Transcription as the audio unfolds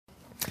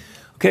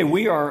Okay,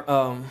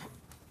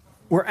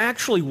 we're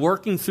actually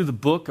working through the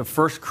book of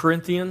 1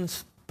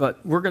 Corinthians,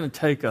 but we're going to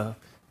take a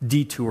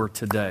detour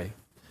today.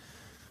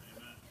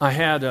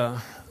 We're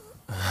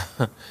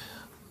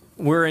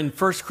in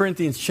 1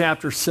 Corinthians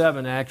chapter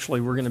 7,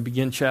 actually. We're going to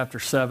begin chapter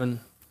 7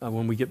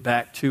 when we get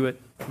back to it.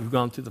 We've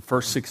gone through the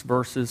first 6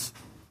 verses.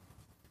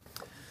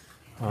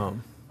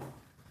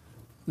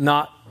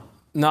 Not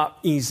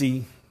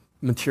easy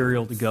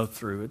material to go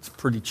through. It's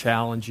pretty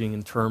challenging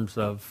in terms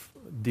of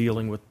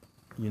dealing with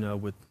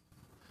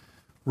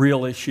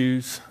real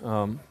issues.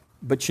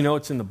 But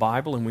it's in the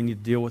Bible, and we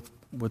need to deal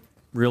with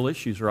real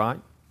issues, right?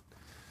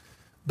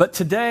 But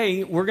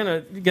today, we're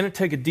going to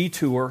take a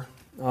detour.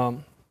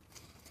 And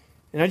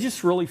I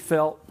just really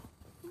felt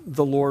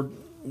the Lord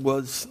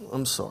was...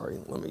 I'm sorry,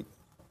 let me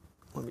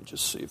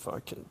just see if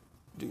I can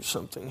do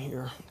something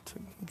here to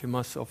give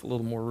myself a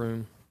little more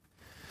room.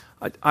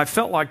 I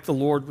felt like the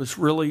Lord was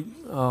really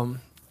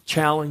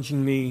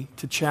challenging me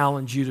to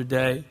challenge you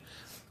today.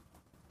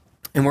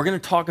 And we're going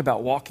to talk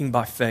about walking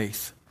by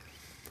faith.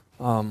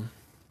 One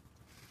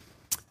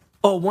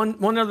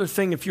other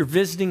thing, if you're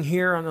visiting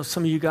here, I know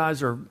some of you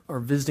guys are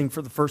visiting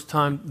for the first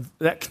time,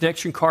 that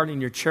connection card in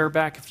your chair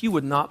back, if you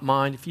would not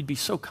mind, if you'd be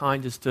so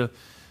kind as to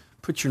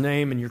put your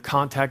name and your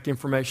contact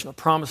information. I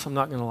promise I'm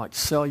not going to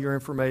sell your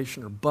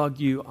information or bug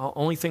you.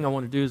 Only thing I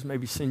want to do is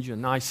maybe send you a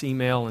nice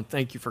email and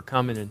thank you for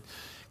coming and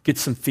get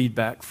some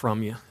feedback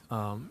from you.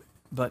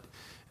 But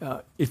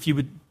if you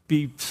would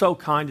be so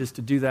kind as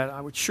to do that,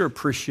 I would sure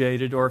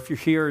appreciate it. Or if you're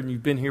here and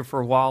you've been here for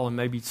a while and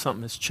maybe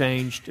something has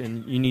changed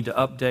and you need to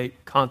update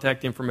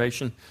contact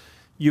information,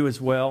 you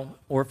as well.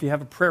 Or if you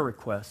have a prayer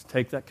request,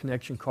 take that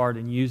connection card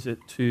and use it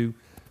to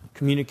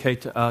communicate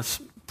to us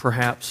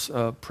perhaps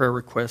prayer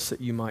requests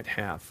that you might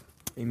have.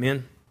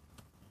 Amen?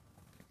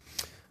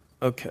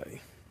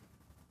 Okay.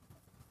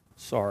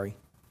 Sorry.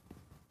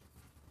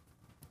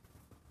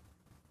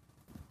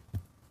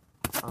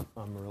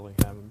 I'm really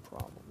having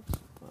problems.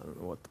 I don't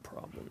know what the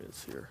problem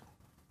is here.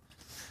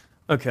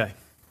 Okay.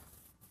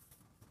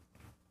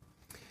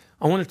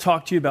 I want to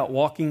talk to you about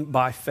walking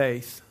by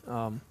faith.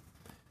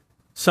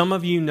 Some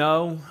of you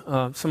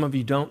know, some of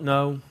you don't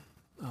know.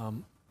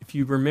 If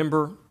you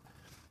remember,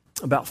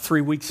 about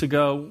 3 weeks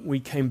ago, we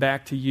came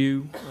back to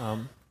you.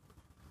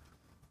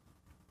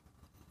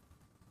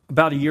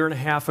 About a year and a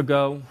half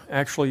ago,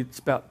 actually it's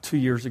about 2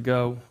 years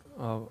ago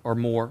or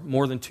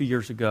more than 2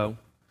 years ago.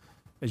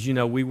 As you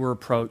know, we were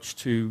approached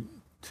to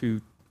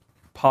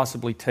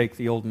possibly take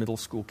the old middle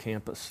school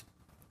campus.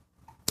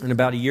 And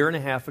about a year and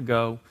a half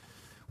ago,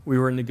 we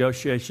were in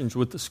negotiations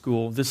with the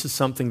school. This is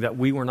something that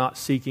we were not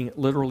seeking. It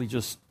literally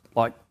just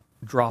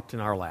dropped in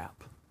our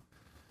lap.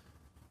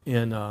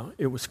 And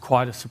it was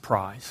quite a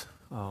surprise.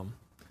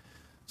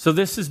 So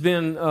this has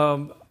been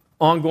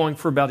ongoing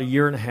for about a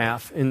year and a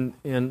half.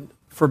 And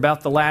for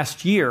about the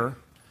last year,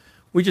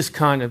 we just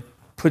kind of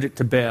put it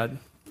to bed.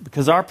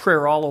 Because our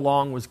prayer all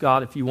along was,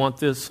 God, if you want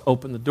this,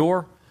 open the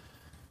door.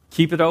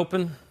 Keep it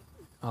open.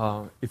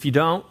 If you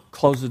don't,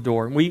 close the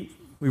door. And we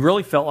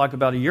really felt like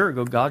about a year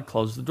ago, God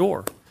closed the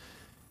door.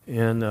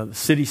 And the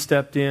city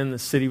stepped in. The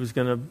city was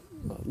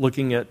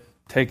looking at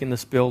taking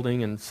this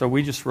building. And so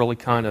we just really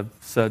kind of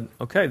said,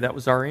 okay, that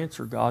was our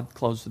answer. God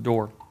closed the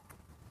door.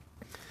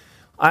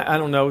 I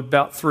don't know,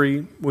 about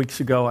 3 weeks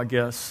ago, I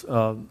guess,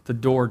 the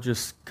door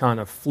just kind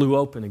of flew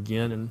open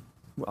again. And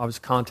I was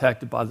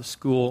contacted by the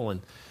school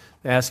and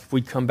they asked if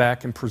we'd come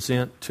back and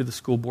present to the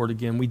school board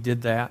again. We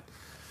did that.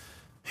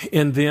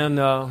 And then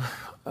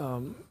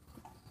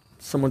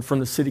someone from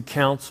the city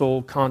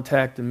council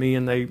contacted me,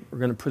 and they were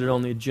going to put it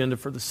on the agenda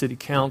for the city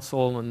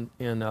council. And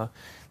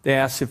they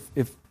asked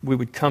if we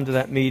would come to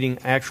that meeting.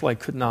 Actually,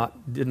 I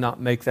did not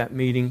make that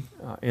meeting,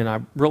 and I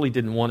really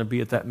didn't want to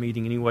be at that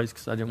meeting anyways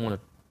because I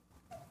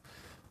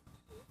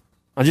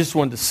just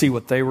wanted to see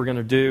what they were going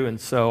to do. And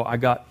so I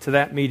got to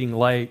that meeting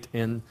late,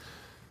 and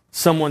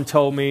someone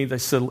told me, they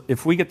said,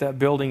 if we get that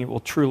building, it will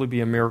truly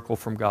be a miracle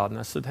from God. And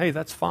I said, hey,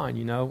 that's fine,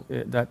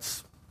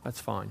 that's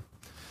fine.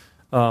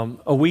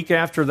 A week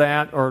after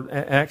that, or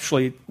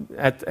actually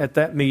at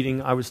that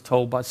meeting, I was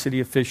told by city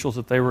officials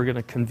that they were going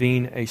to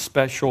convene a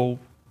special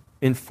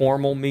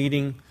informal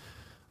meeting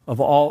of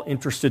all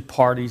interested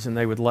parties, and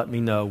they would let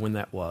me know when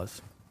that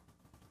was.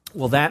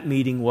 Well, that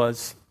meeting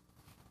was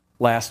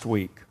last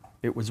week.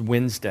 It was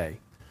Wednesday.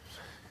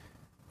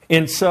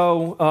 And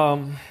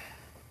so...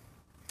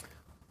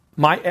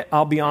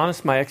 I'll be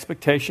honest, my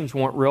expectations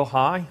weren't real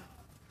high.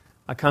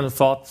 I kind of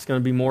thought it's going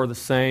to be more of the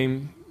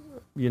same,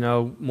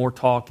 more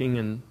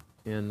talking.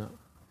 And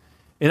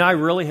I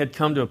really had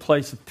come to a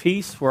place of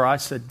peace where I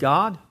said,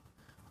 God,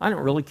 I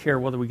don't really care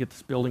whether we get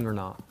this building or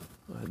not.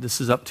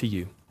 This is up to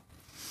you.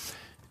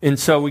 And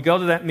so we go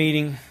to that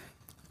meeting,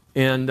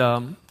 and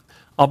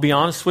I'll be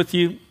honest with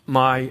you,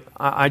 I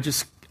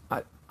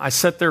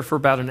sat there for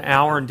about an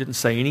hour and didn't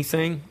say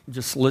anything,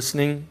 just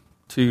listening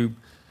to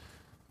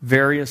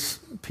various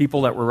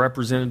people that were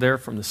represented there,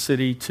 from the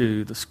city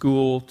to the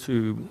school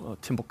to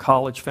Temple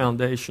College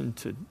Foundation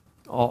to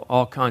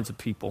all kinds of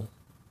people.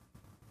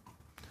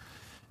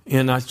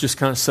 And I just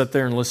kind of sat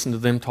there and listened to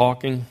them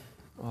talking.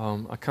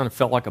 I kind of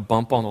felt like a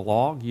bump on a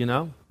log,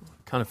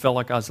 Kind of felt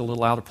like I was a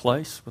little out of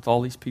place with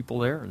all these people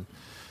there, and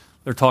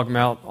they're talking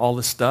about all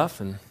this stuff.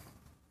 And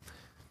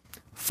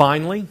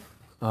finally,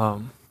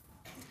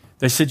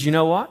 they said, you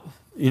know what?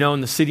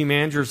 And the city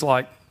manager's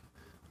like,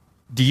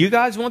 do you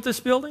guys want this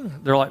building?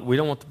 They're like, we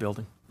don't want the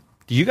building.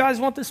 Do you guys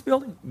want this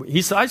building?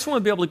 He said, I just want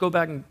to be able to go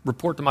back and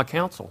report to my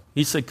council.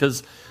 He said,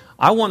 because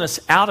I want us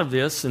out of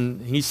this.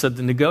 And he said,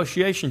 the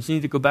negotiations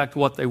need to go back to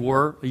what they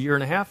were a year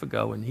and a half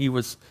ago. And he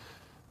was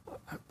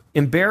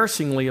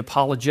embarrassingly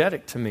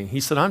apologetic to me. He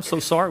said, I'm so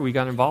sorry we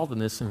got involved in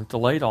this and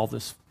delayed all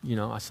this.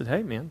 I said,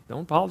 hey, man,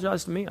 don't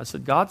apologize to me. I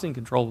said, God's in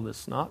control of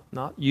this,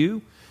 not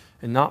you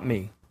and not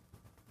me.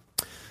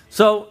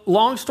 So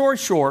long story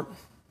short,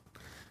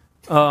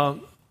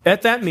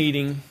 at that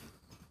meeting,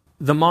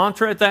 the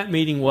mantra at that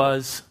meeting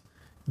was,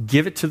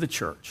 give it to the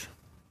church.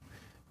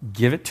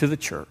 Give it to the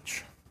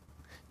church.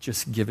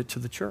 Just give it to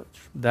the church.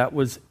 That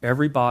was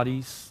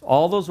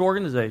all those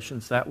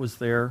organizations, that was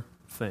their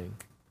thing.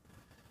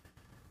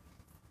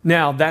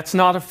 Now, that's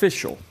not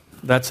official.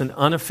 That's an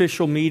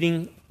unofficial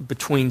meeting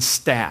between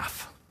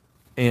staff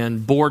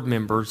and board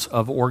members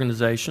of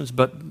organizations,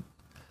 but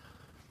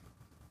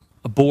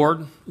a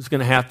board is going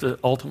to have to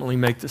ultimately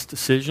make this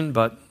decision,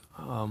 but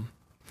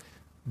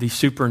the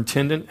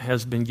superintendent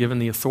has been given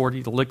the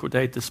authority to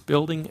liquidate this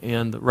building,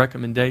 and the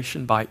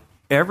recommendation by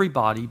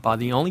everybody, by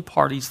the only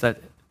parties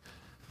that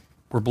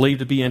were believed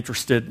to be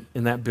interested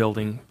in that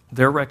building,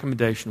 their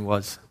recommendation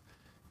was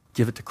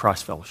give it to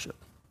Christ Fellowship.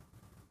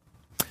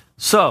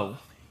 So,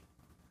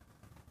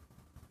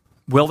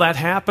 will that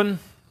happen?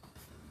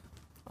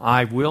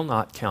 I will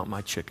not count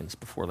my chickens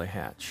before they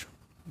hatch.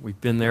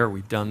 We've been there,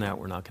 we've done that,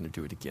 we're not going to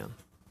do it again.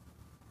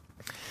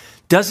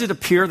 Does it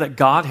appear that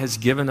God has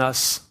given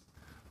us,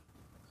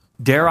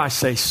 dare I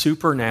say,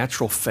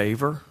 supernatural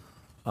favor?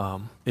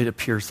 It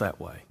appears that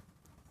way.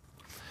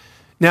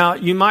 Now,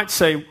 you might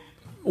say,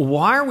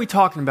 why are we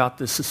talking about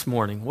this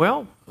morning?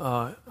 Well,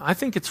 I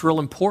think it's real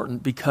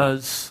important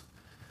because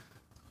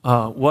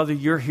whether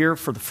you're here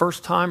for the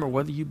first time or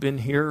whether you've been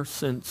here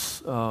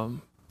since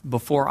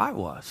before I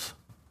was,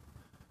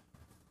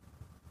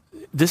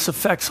 this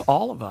affects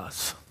all of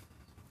us.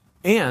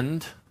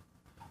 And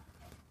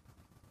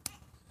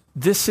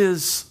this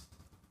is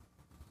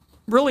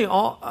really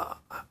all,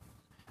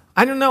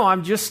 I don't know,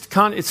 it's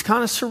kind of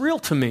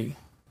surreal to me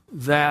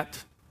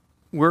that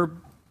we're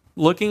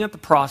looking at the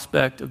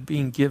prospect of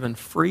being given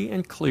free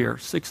and clear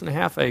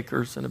 6.5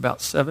 acres and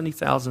about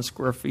 70,000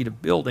 square feet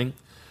of building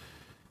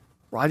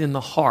right in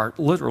the heart,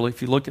 literally,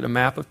 if you look at a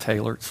map of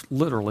Taylor, it's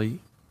literally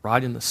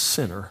right in the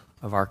center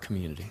of our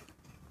community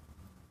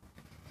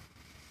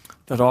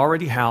that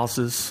already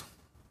houses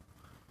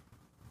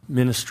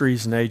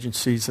ministries and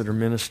agencies that are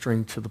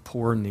ministering to the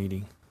poor and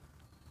needy.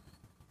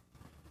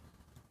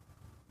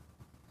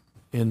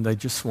 And they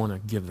just want to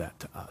give that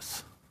to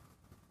us.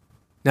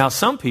 Now,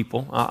 some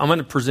people, I'm going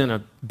to present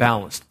a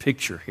balanced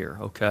picture here,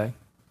 okay?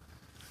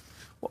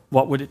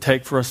 What would it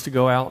take for us to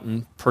go out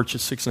and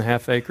purchase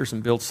 6.5 acres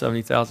and build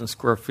 70,000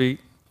 square feet,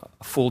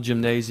 a full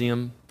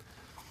gymnasium,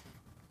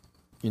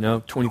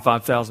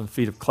 25,000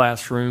 feet of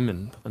classroom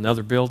and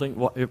another building?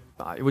 Well,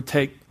 it would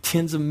take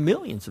tens of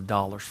millions of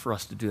dollars for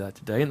us to do that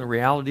today, and the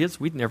reality is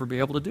we'd never be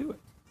able to do it.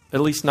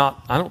 At least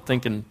not, I don't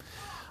think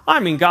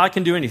God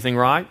can do anything,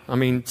 right?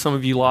 Some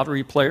of you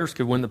lottery players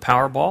could win the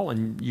Powerball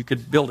and you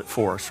could build it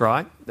for us,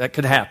 right? That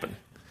could happen.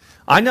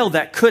 I know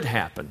that could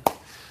happen.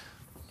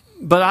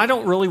 But I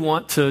don't really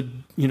want to,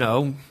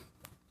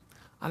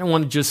 I don't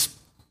want to just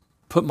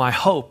put my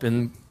hope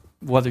in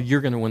whether you're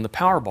going to win the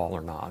Powerball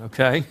or not,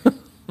 okay?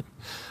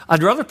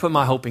 I'd rather put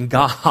my hope in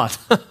God.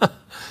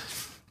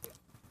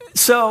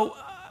 So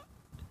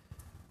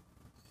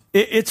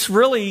it's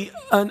really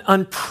an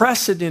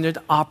unprecedented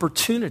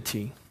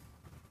opportunity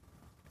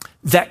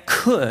that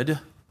could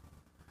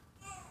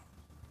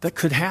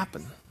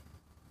happen.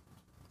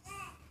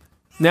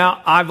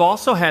 Now, I've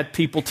also had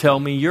people tell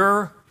me,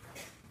 you're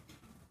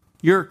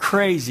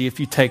crazy if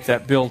you take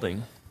that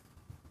building.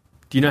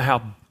 Do you know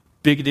how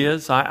big it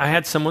is? I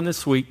had someone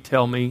this week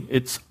tell me,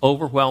 it's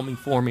overwhelming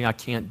for me, I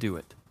can't do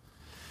it.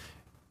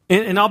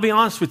 And I'll be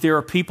honest with you, there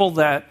are people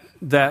that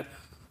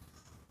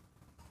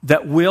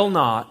will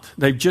not,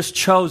 they've just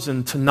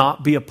chosen to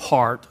not be a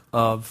part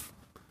of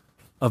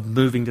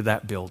moving to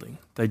that building.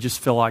 They just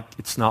feel like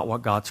it's not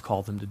what God's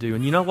called them to do.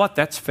 And you know what?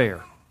 That's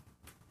fair.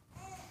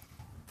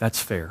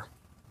 That's fair.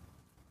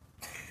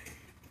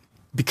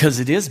 Because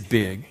it is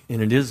big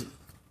and it is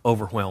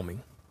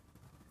overwhelming.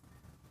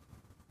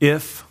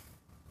 If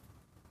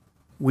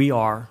we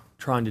are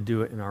trying to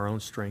do it in our own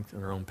strength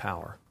and our own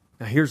power.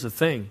 Now here's the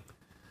thing.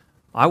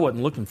 I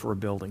wasn't looking for a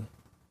building.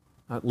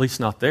 At least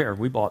not there.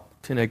 We bought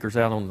 10 acres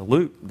out on the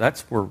Loop.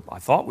 That's where I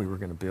thought we were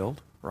going to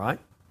build, right?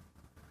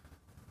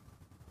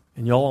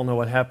 And y'all all know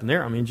what happened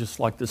there. Just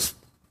like this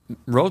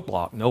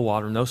roadblock. No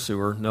water, no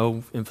sewer,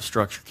 no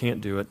infrastructure,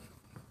 can't do it.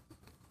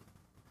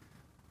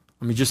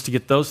 Just to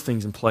get those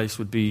things in place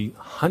would be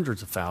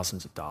hundreds of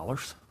thousands of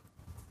dollars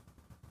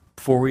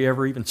before we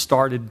ever even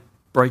started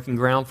breaking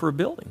ground for a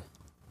building.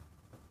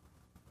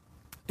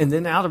 And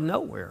then out of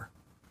nowhere,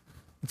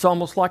 it's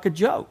almost like a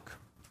joke.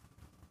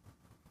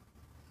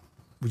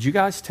 Would you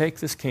guys take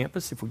this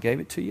campus if we gave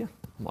it to you?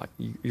 I'm like,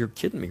 you're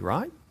kidding me,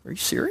 right? Are you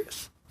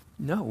serious?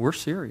 No, we're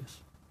serious.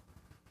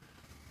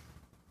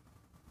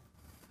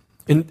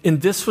 And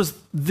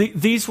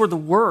these were the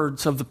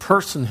words of the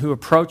person who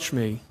approached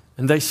me.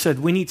 And they said,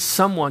 we need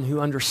someone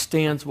who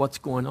understands what's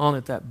going on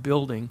at that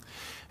building.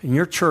 And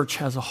your church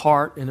has a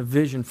heart and a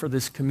vision for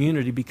this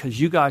community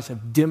because you guys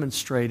have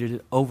demonstrated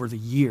it over the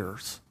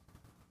years.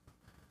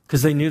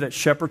 Because they knew that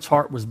Shepherd's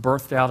Heart was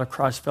birthed out of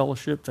Christ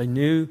Fellowship. They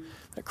knew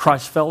that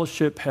Christ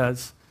Fellowship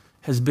has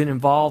been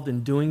involved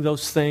in doing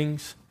those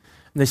things.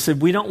 And they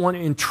said, we don't want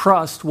to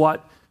entrust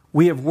what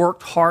we have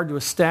worked hard to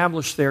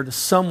establish there to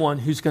someone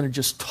who's going to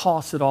just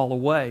toss it all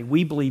away.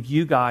 We believe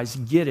you guys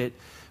get it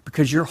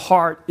because your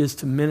heart is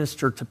to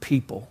minister to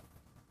people.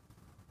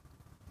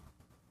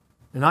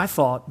 And I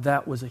thought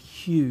that was a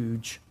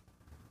huge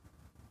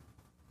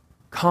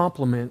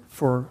compliment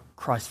for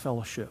Christ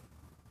Fellowship.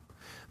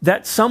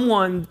 That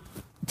someone,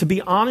 to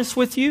be honest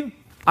with you,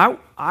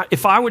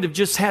 if I would have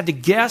just had to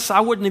guess, I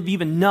wouldn't have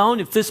even known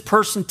if this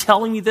person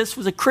telling me this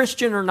was a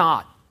Christian or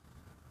not.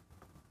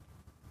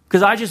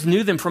 Because I just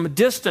knew them from a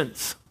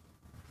distance.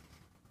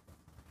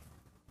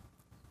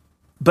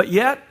 But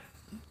yet,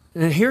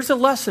 and here's a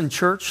lesson,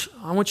 church.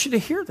 I want you to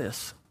hear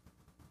this.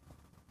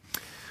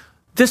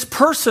 This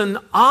person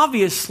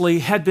obviously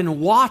had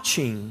been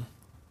watching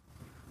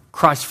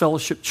Christ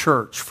Fellowship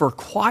Church for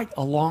quite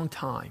a long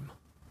time.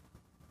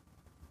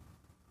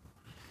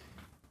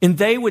 And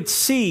they would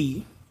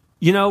see,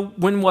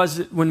 when was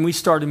it when we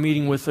started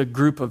meeting with a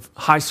group of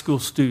high school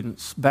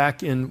students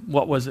back in,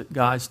 what was it,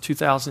 guys,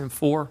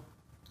 2004,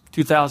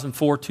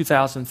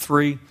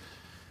 2003?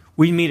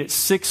 We'd meet at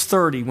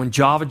 6:30 when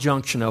Java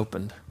Junction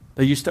opened.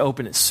 They used to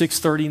open at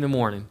 6:30 in the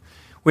morning.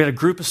 We had a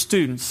group of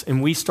students,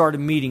 and we started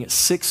meeting at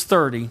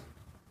 6:30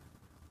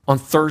 on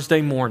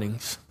Thursday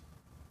mornings.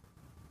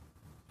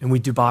 And we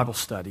do Bible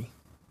study.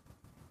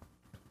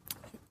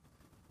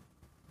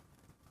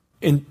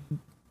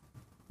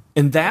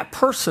 And that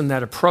person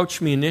that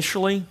approached me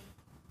initially,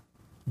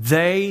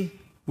 they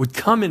would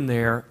come in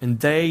there, and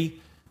they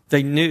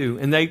knew.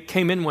 And they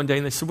came in one day,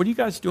 and they said, what are you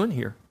guys doing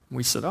here? And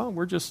we said,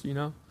 we're just,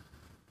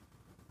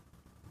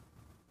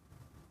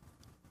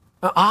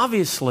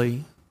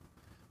 Obviously,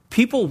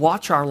 people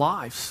watch our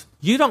lives.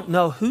 You don't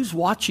know who's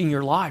watching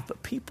your life,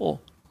 but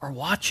people are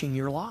watching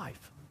your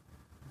life.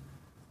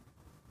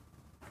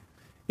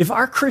 If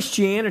our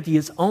Christianity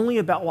is only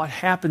about what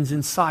happens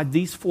inside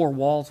these four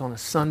walls on a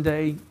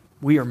Sunday,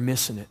 we are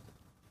missing it.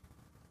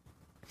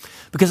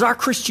 Because our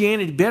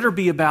Christianity better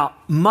be about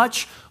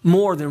much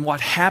more than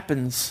what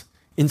happens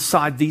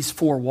inside these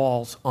four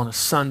walls on a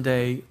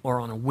Sunday or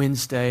on a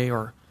Wednesday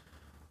or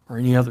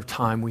any other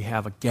time we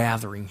have a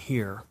gathering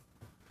here.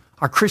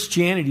 Our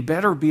Christianity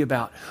better be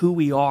about who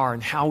we are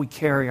and how we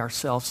carry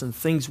ourselves and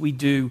things we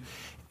do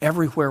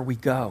everywhere we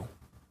go.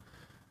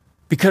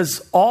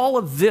 Because all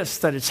of this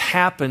that has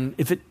happened,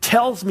 if it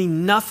tells me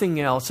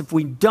nothing else, if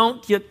we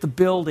don't get the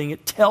building,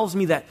 it tells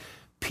me that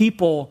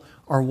people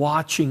are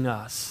watching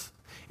us.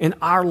 In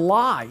our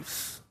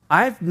lives,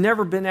 I've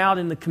never been out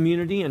in the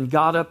community and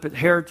got up at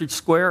Heritage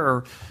Square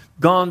or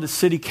gone to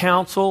city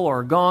council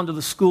or gone to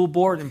the school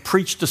board and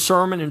preached a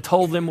sermon and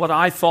told them what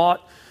I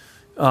thought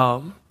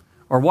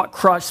or what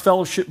Christ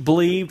Fellowship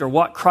believed or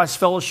what Christ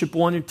Fellowship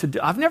wanted to do.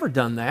 I've never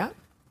done that.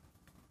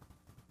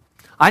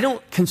 I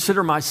don't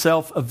consider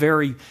myself a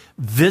very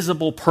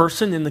visible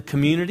person in the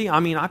community.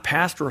 I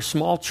pastor a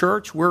small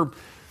church.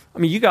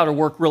 You got to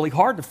work really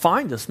hard to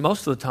find us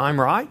most of the time,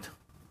 right?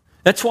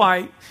 That's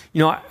why,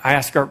 I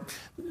ask our,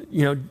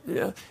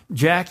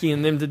 Jackie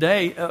and them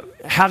today,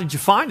 how did you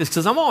find us?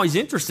 Because I'm always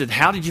interested,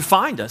 how did you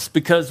find us?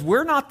 Because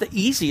we're not the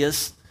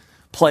easiest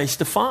place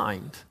to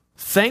find.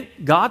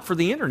 Thank God for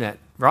the internet,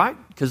 right?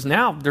 Because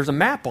now there's a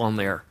map on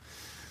there.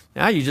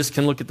 Now you just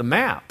can look at the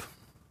map.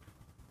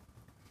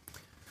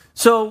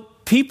 So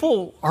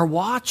people are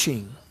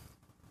watching.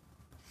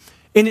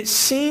 And it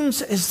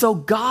seems as though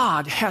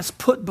God has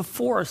put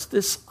before us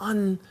this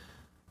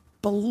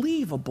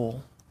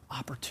unbelievable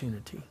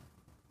opportunity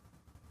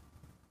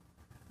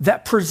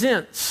that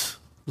presents,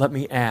 let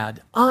me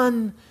add,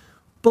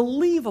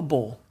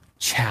 unbelievable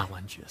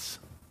challenges.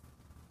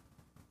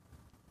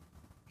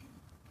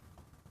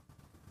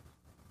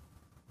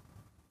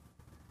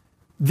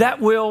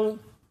 That will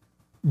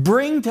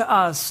bring to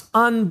us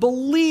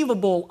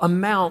unbelievable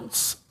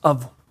amounts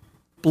of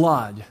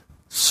blood,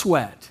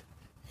 sweat,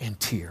 and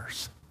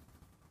tears.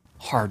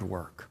 Hard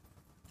work.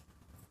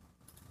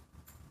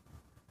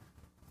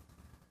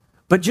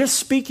 But just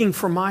speaking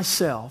for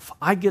myself,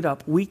 I get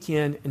up week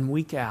in and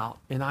week out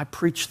and I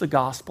preach the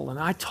gospel and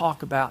I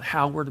talk about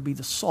how we're to be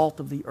the salt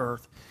of the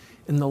earth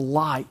and the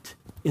light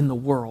in the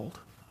world.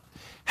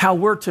 How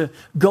we're to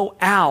go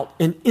out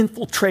and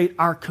infiltrate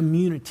our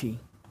community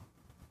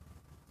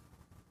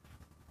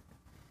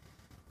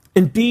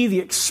and be the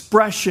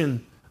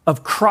expression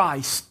of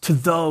Christ to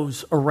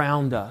those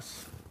around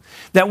us.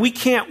 That we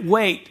can't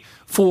wait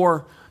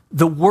for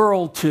the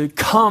world to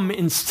come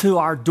into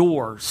our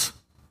doors.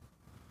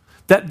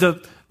 That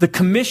the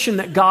commission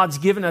that God's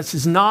given us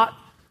is not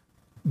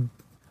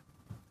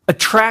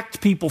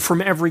attract people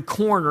from every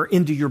corner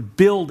into your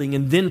building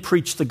and then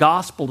preach the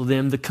gospel to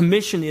them. The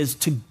commission is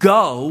to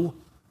go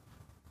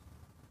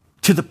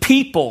to the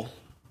people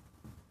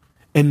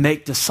and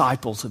make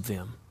disciples of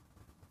them.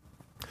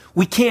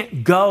 We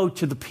can't go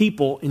to the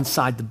people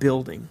inside the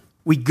building.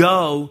 We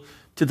go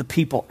to the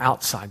people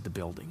outside the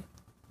building.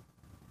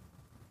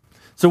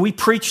 So we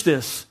preach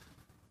this.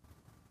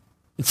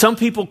 And some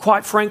people,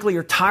 quite frankly,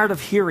 are tired of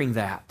hearing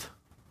that.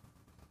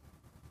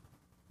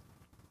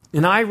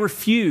 And I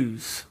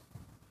refuse.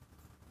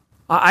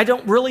 I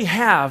don't really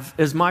have,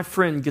 as my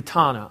friend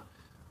Gaetano,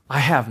 I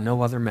have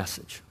no other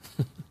message.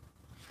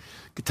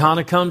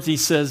 Gaetano comes, he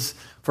says,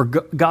 for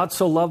God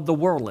so loved the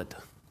world.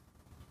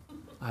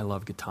 I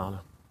love Gaetano,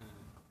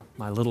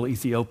 my little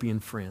Ethiopian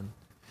friend.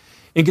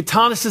 And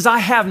Gaetano says, I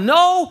have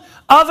no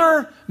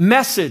other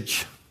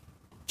message.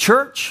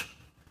 Church,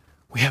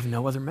 we have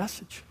no other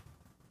message.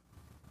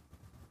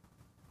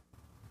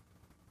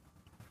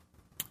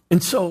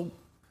 And so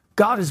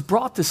God has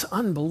brought this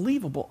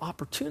unbelievable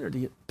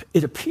opportunity.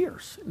 It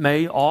appears. It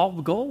may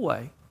all go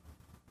away.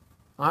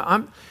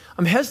 I'm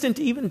hesitant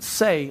to even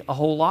say a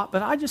whole lot,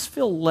 but I just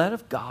feel led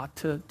of God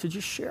to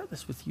just share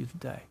this with you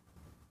today.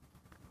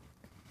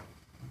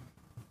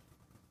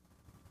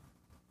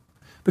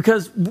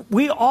 Because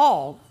we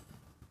all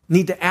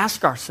need to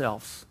ask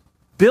ourselves,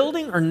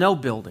 building or no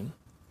building,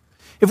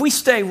 if we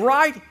stay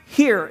right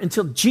here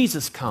until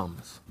Jesus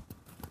comes,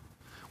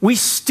 we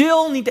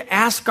still need to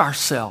ask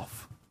ourselves,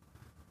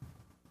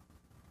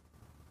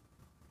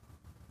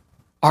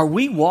 are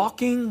we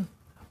walking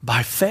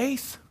by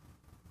faith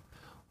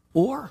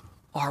or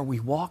are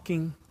we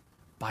walking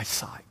by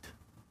sight?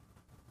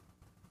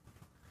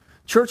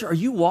 Church, are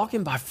you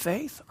walking by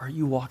faith or are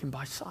you walking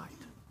by sight?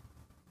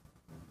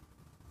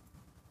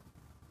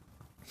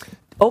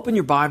 Open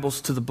your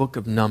Bibles to the book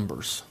of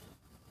Numbers.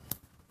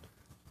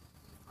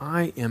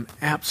 I am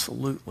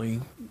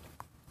absolutely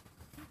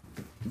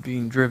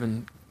being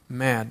driven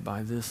mad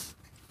by this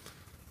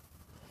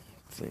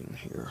thing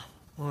here.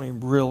 I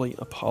really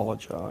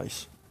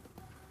apologize.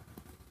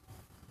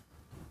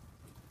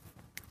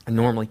 I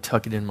normally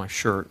tuck it in my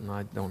shirt, and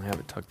I don't have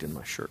it tucked in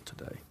my shirt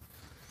today.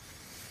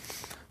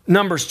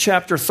 Numbers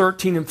chapter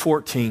 13 and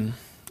 14.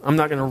 I'm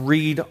not going to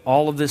read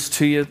all of this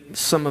to you.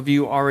 Some of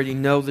you already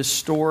know this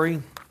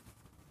story.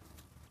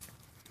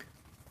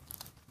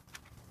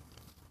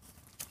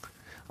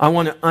 I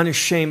want to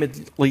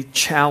unashamedly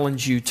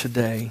challenge you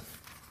today.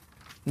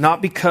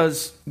 Not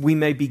because we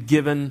may be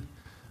given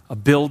a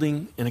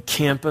building and a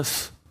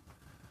campus.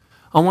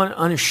 I want to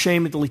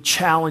unashamedly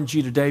challenge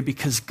you today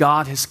because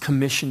God has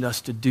commissioned us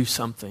to do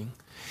something.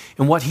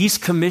 And what He's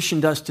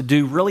commissioned us to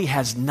do really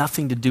has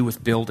nothing to do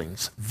with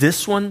buildings.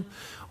 This one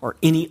or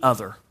any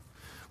other.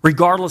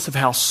 Regardless of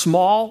how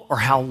small or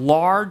how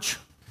large,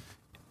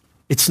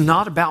 it's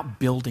not about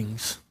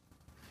buildings.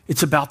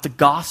 It's about the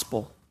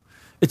gospel.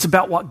 It's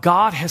about what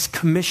God has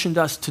commissioned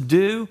us to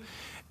do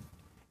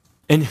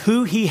and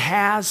who He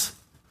has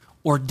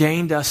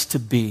ordained us to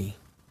be.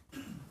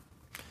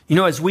 You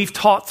know, as we've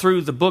taught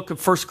through the book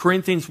of 1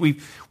 Corinthians,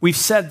 we've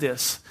said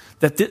this,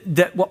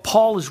 that what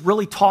Paul is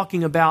really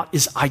talking about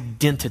is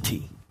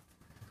identity.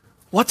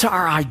 What's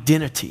our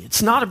identity?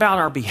 It's not about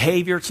our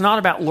behavior. It's not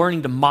about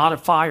learning to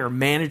modify or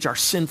manage our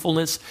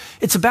sinfulness.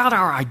 It's about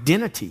our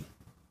identity.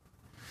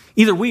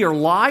 Either we are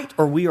light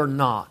or we are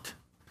not.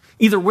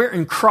 Either we're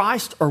in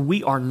Christ or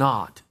we are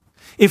not.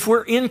 If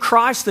we're in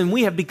Christ, then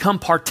we have become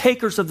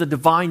partakers of the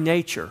divine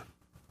nature.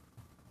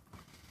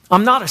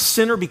 I'm not a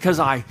sinner because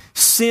I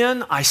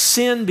sin. I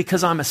sin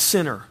because I'm a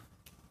sinner.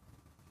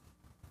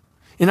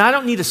 And I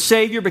don't need a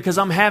Savior because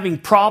I'm having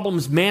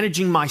problems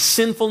managing my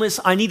sinfulness.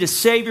 I need a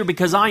Savior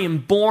because I am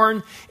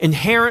born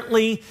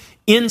inherently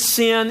in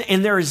sin,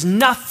 and there is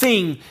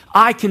nothing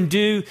I can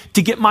do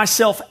to get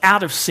myself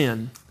out of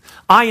sin.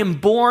 I am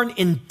born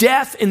in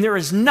death, and there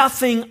is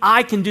nothing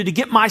I can do to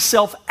get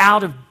myself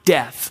out of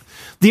death.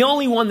 The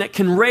only one that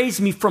can raise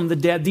me from the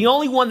dead, the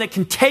only one that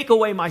can take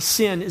away my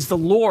sin is the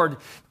Lord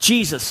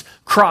Jesus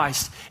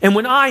Christ. And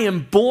when I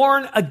am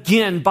born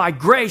again by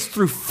grace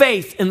through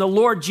faith in the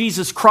Lord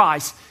Jesus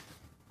Christ,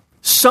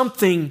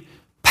 something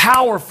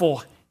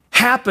powerful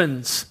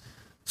happens.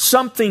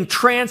 Something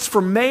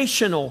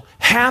transformational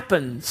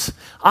happens.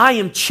 I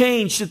am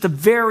changed at the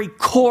very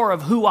core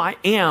of who I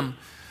am.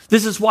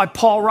 This is why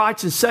Paul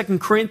writes in 2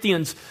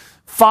 Corinthians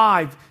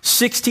 5,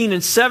 16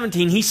 and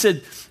 17, he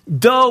said,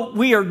 though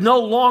we are no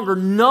longer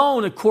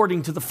known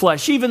according to the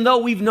flesh, even though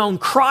we've known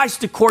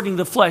Christ according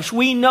to the flesh,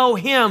 we know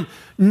Him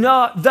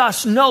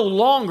thus no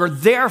longer.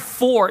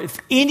 Therefore, if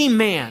any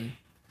man,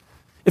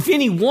 if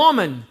any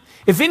woman,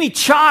 if any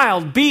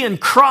child be in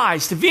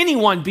Christ, if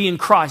anyone be in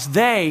Christ,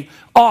 they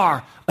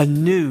are a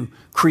new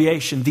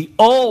creation. The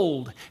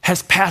old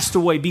has passed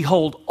away.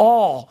 Behold,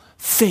 all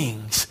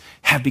things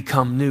have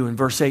become new. And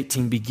verse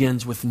 18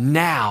 begins with,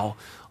 now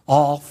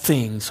all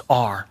things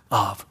are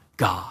of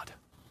God.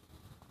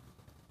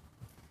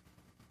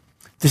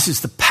 This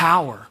is the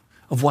power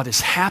of what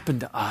has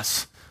happened to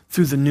us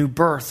through the new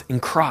birth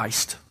in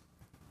Christ.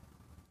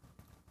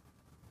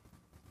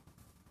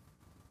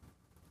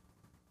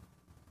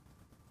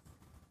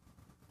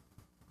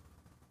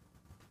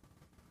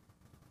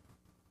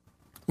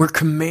 We're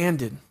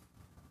commanded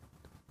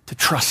to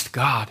trust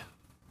God.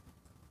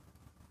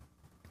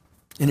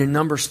 And in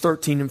Numbers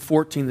 13 and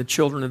 14, the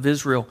children of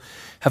Israel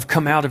have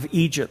come out of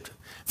Egypt.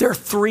 They're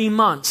 3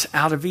 months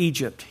out of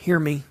Egypt. Hear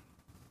me.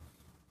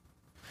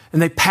 And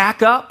they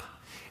pack up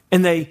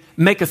and they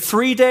make a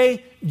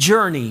 3-day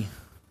journey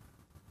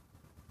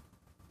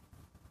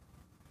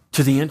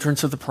to the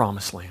entrance of the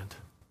Promised Land.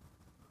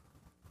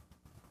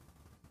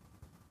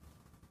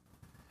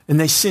 And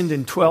they send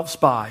in 12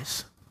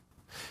 spies.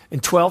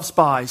 And 12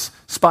 spies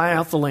spy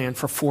out the land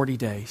for 40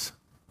 days.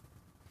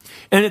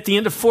 And at the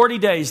end of 40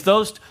 days,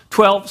 those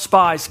 12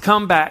 spies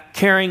come back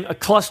carrying a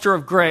cluster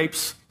of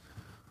grapes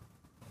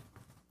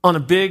on a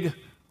big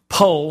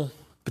pole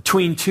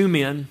between 2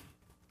 men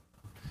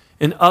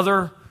and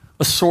other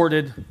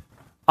assorted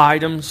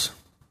items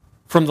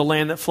from the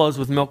land that flows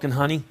with milk and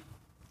honey.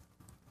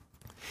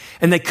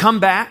 And they come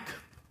back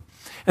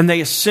and they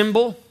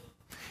assemble,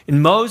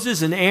 and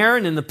Moses and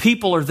Aaron and the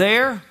people are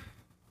there.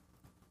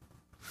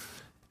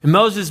 And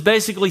Moses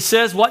basically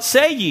says, "What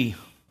say ye?"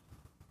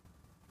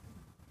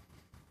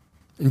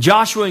 And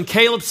Joshua and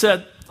Caleb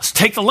said, "Let's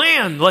take the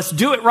land. Let's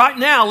do it right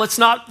now. Let's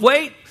not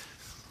wait.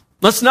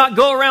 Let's not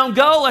go around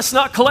go. Let's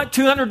not collect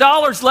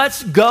 $200.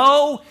 Let's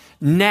go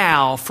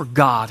now, for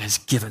God has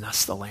given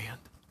us the land."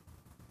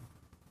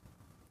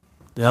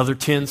 The other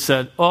 10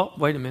 said, "Oh,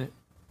 wait a minute.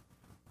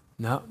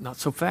 No, not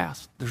so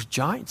fast. There's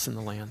giants in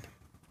the land."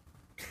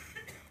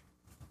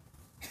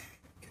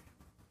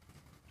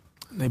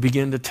 And they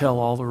begin to tell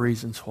all the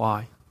reasons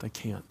why they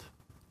can't.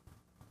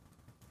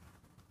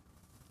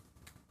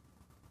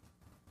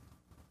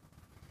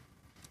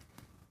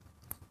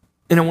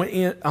 And I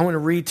want to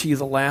read to you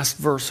the last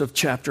verse of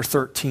chapter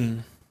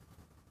 13.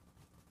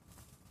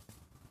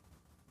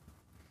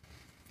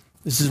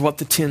 This is what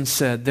the 10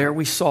 said. "There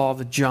we saw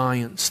the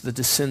giants, the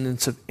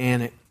descendants of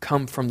Anak,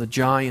 come from the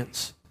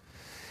giants.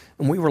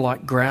 And we were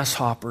like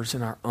grasshoppers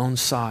in our own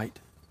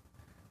sight.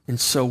 And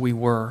so we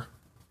were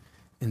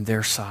in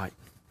their sight."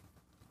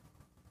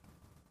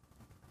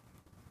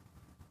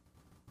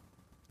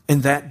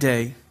 And that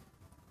day,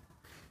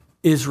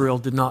 Israel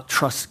did not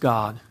trust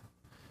God,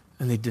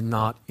 and they did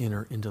not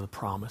enter into the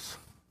promise.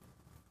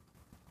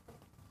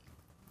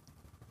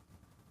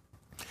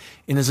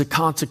 And as a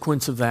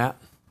consequence of that,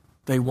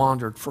 they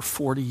wandered for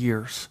 40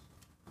 years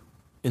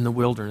in the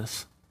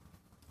wilderness.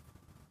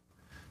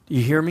 Do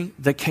you hear me?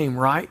 They came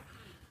right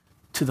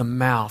to the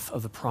mouth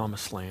of the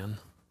Promised Land,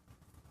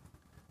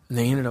 and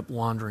they ended up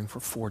wandering for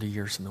 40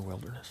 years in the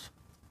wilderness.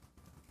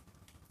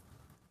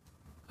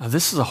 Now,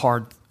 this is a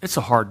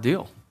hard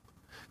deal,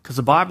 because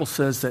the Bible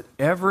says that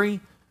every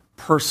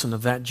person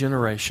of that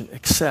generation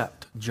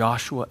except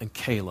Joshua and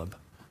Caleb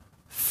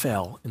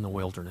fell in the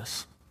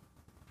wilderness.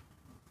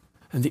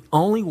 And the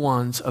only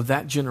ones of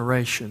that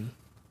generation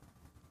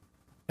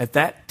at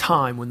that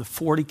time when the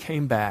 40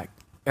 came back,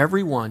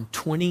 everyone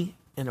 20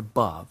 and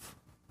above,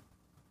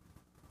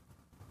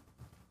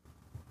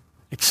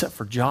 except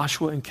for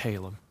Joshua and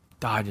Caleb,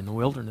 died in the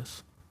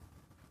wilderness.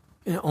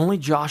 And only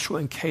Joshua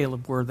and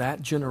Caleb were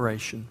that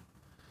generation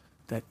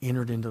that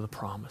entered into the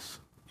promise,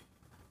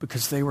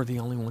 because they were the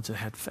only ones that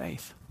had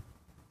faith.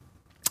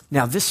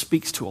 Now, this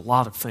speaks to a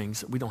lot of things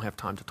that we don't have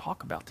time to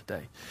talk about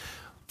today.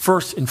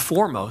 First and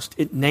foremost,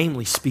 it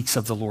namely speaks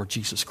of the Lord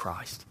Jesus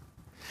Christ.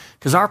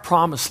 Because our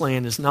promised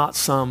land is not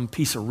some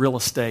piece of real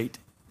estate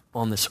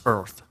on this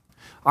earth.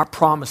 Our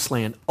promised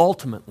land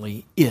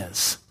ultimately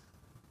is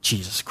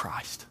Jesus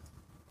Christ.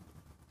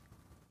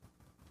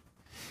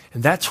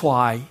 And that's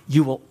why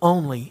you will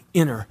only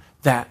enter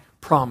that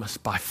promise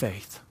by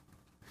faith.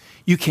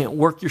 You can't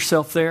work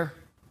yourself there.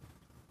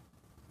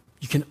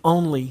 You can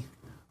only,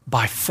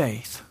 by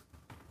faith,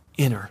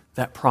 enter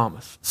that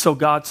promise. So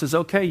God says,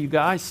 "Okay, you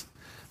guys,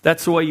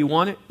 that's the way you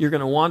want it. You're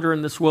going to wander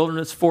in this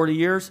wilderness 40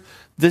 years.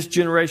 This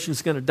generation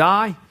is going to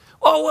die."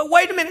 "Oh, well,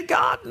 wait a minute,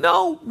 God.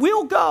 No,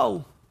 we'll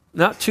go."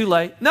 Not too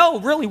late. "No,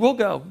 really, we'll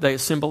go." They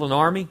assemble an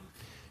army,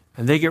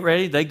 and they get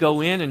ready. They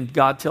go in, and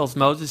God tells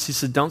Moses, he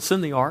said, "Don't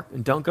send the ark,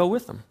 and don't go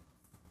with them."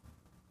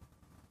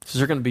 He says,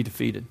 "They're going to be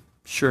defeated."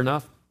 Sure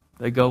enough,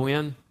 they go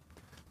in.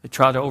 They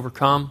try to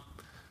overcome,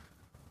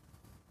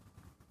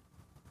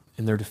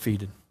 and they're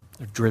defeated.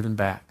 They're driven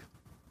back.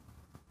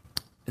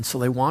 And so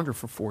they wander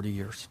for 40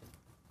 years.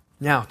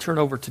 Now, turn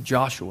over to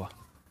Joshua,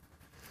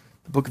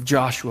 the book of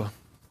Joshua,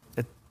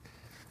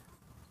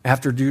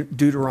 after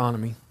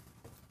Deuteronomy.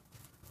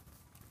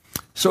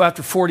 So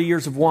after 40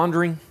 years of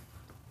wandering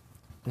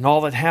and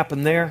all that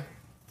happened there,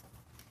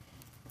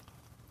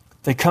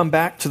 they come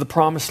back to the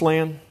Promised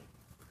Land.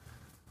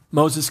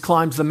 Moses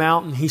climbs the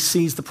mountain. He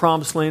sees the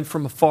Promised Land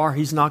from afar.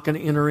 He's not going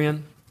to enter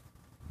in.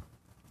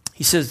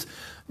 He says,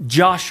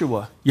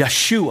 Yeshua.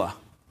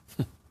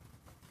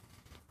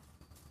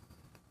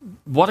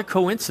 What a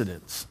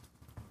coincidence.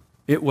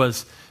 It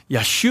was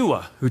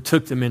Yeshua who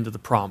took them into the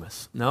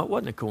promise. No, it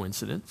wasn't a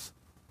coincidence.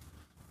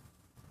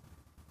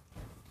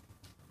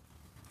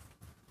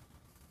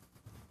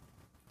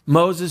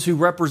 Moses, who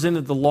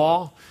represented the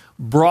law,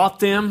 brought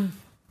them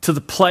to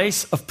the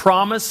place of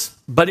promise,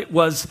 but it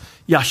was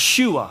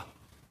Yeshua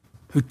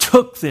who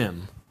took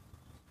them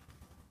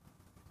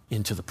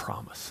into the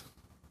promise.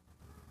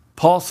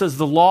 Paul says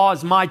the law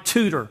is my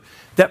tutor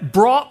that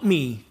brought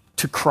me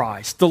to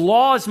Christ. The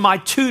law is my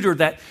tutor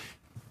that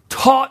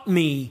taught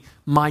me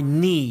my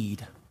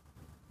need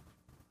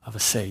of a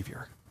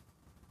Savior.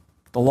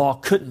 The law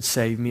couldn't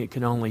save me. It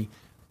could only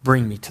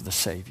bring me to the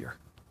Savior.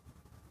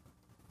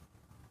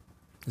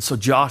 And so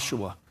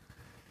Joshua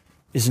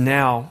is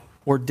now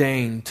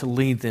ordained to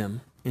lead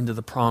them into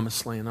the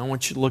promised land. I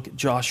want you to look at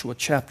Joshua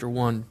chapter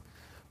 1,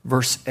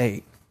 verse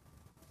 8.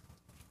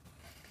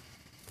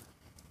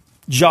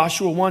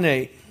 Joshua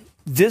 1:8.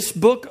 This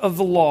book of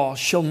the law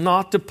shall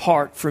not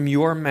depart from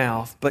your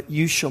mouth, but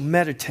you shall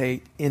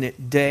meditate in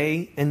it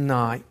day and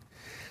night,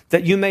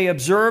 that you may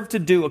observe to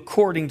do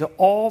according to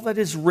all that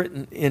is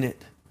written in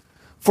it.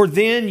 For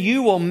then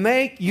you will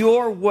make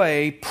your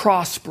way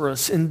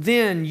prosperous, and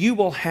then you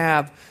will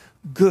have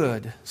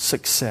good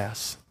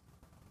success.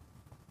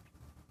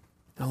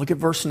 Now look at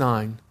verse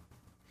 9.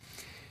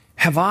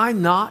 Have I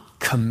not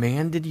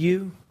commanded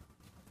you?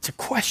 It's a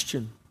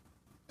question.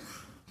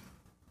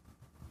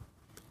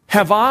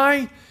 Have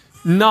I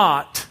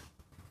not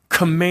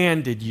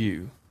commanded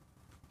you?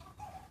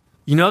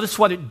 You notice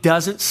what it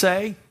doesn't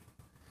say?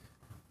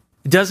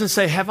 It doesn't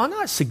say, have I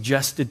not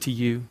suggested to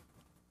you?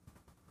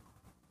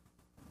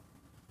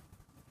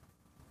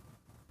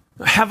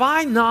 Have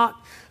I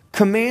not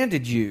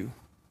commanded you?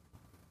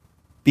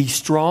 Be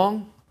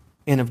strong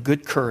and of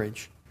good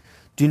courage.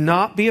 Do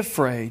not be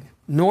afraid,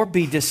 nor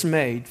be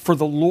dismayed, for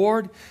the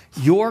Lord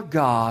your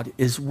God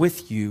is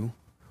with you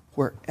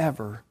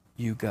wherever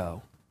you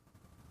go.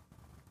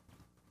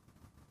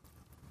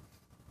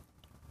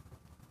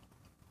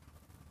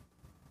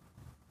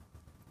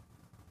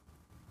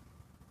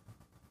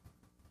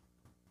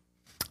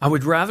 I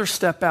would rather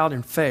step out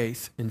in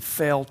faith and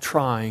fail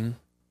trying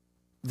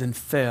than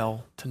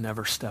fail to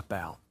never step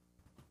out.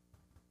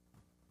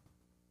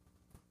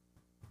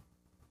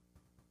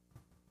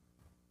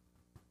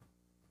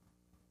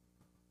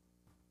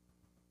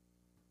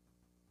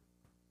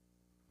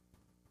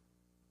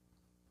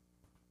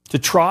 To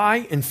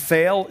try and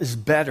fail is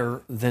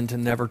better than to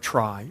never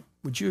try.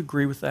 Would you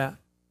agree with that?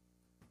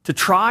 To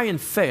try and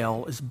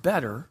fail is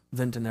better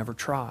than to never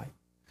try.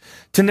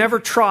 To never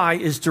try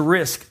is to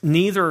risk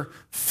neither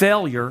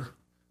failure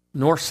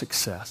nor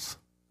success.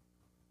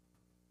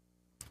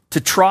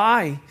 To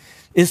try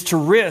is to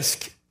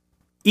risk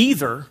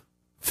either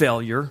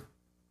failure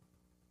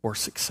or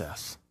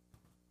success.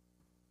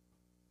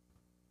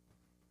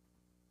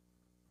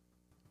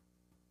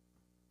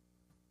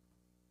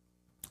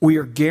 We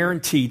are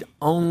guaranteed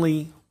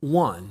only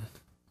one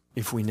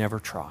if we never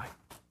try.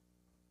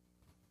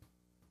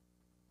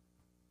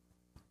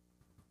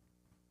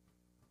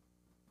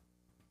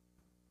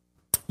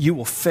 You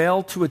will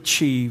fail to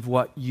achieve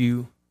what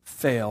you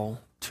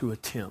fail to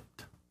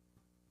attempt.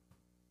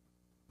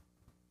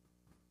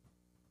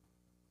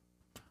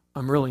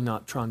 I'm really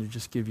not trying to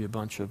just give you a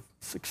bunch of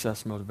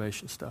success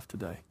motivation stuff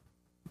today.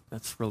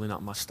 That's really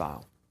not my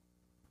style.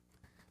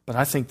 But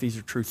I think these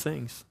are true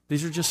things.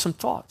 These are just some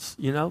thoughts,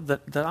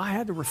 that I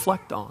had to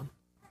reflect on.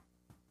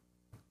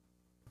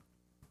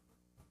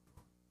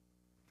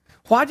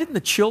 Why didn't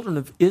the children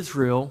of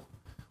Israel,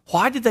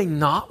 why did they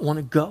not want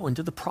to go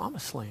into the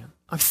promised land?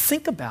 I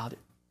think about it.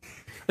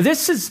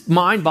 This is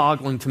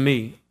mind-boggling to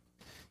me.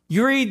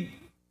 You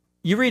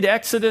read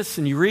Exodus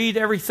and you read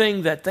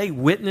everything that they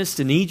witnessed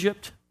in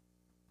Egypt.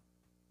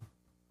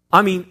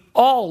 I mean,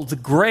 all the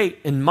great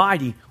and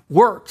mighty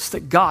works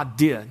that God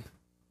did.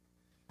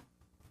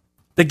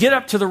 They get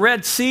up to the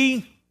Red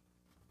Sea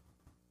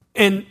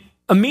and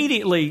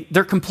immediately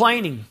they're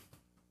complaining.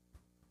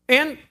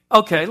 And,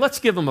 okay, let's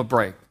give them a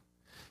break.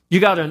 You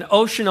got an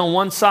ocean on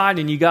one side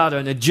and you got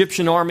an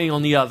Egyptian army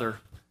on the other.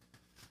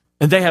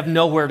 And they have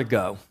nowhere to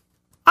go.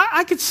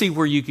 I could see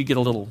where you could get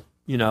a little,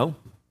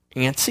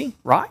 antsy,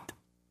 right?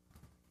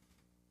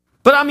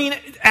 But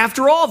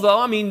after all,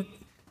 though,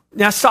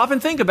 now stop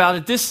and think about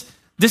it.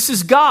 This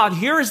is God.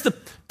 Here is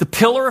the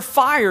pillar of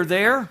fire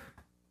there.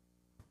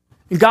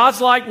 And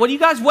God's like, what are you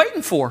guys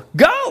waiting for?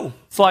 Go.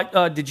 It's like,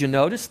 did you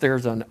notice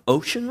there's an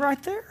ocean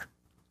right there?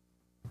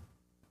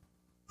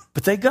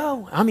 But they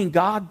go.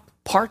 God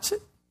parts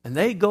it, and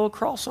they go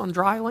across on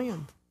dry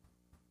land.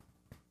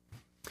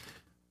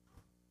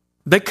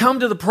 They come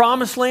to the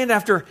promised land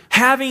after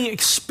having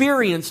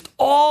experienced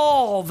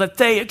all that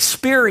they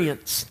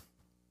experienced.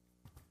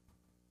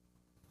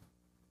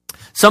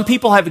 Some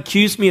people have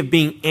accused me of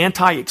being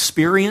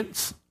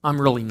anti-experience.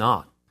 I'm really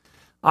not.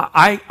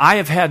 I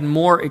have had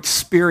more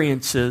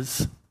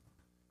experiences,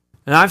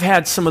 and I've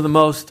had some of the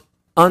most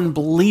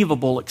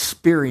unbelievable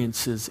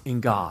experiences in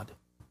God.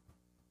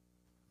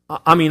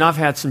 I've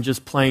had some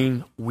just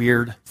plain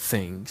weird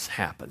things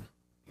happen.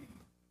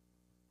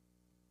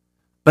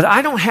 But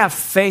I don't have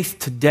faith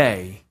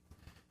today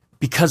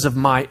because of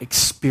my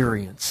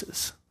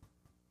experiences.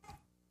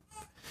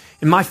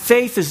 And my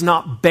faith is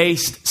not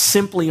based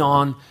simply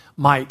on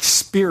my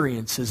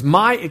experiences.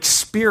 My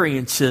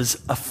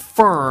experiences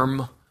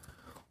affirm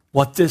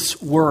what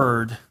this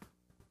word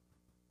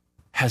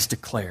has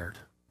declared.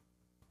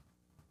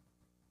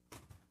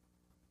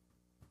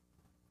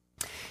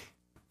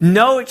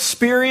 no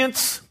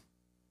experience,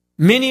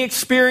 many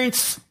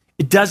experience,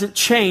 it doesn't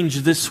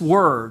change this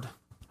word.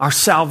 Our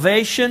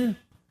salvation,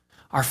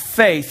 our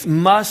faith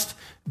must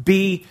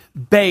be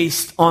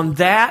based on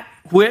that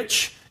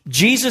which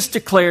Jesus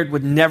declared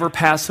would never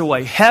pass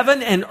away.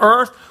 Heaven and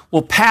earth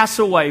will pass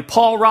away.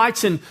 Paul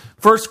writes in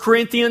 1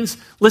 Corinthians,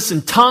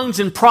 listen, tongues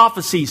and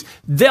prophecies,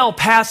 they'll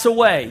pass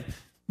away.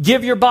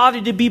 Give your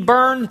body to be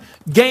burned,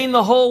 gain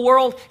the whole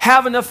world,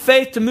 have enough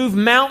faith to move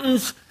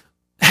mountains,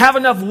 have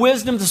enough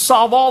wisdom to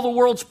solve all the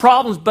world's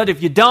problems, but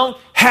if you don't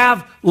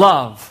have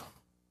love.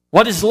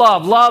 What is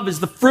love? Love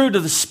is the fruit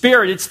of the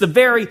Spirit. It's the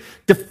very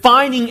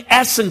defining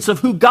essence of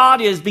who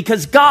God is,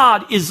 because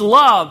God is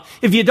love.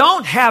 If you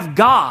don't have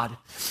God,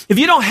 if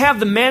you don't have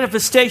the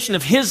manifestation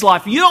of His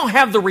life, if you don't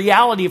have the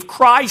reality of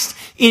Christ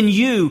in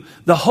you,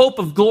 the hope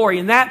of glory,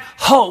 and that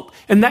hope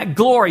and that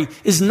glory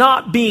is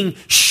not being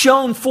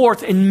shown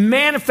forth and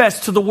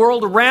manifest to the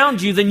world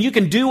around you, then you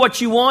can do what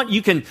you want,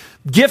 you can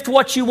gift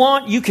what you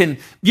want, you can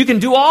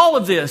do all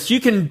of this, you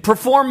can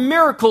perform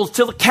miracles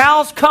till the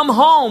cows come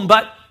home,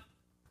 but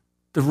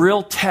the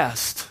real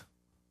test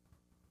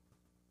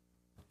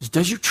is,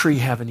 does your tree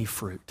have any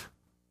fruit?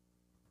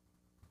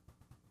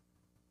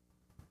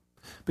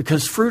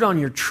 Because fruit on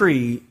your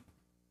tree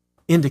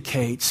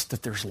indicates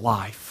that there's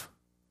life.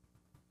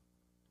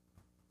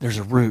 There's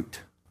a root.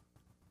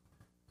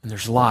 And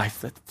there's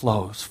life that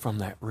flows from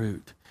that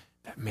root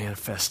that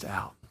manifests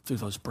out through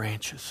those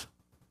branches.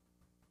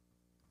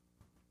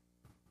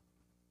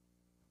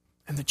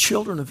 And the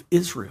children of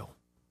Israel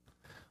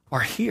are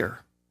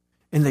here.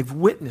 And they've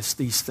witnessed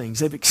these things.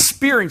 They've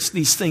experienced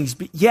these things.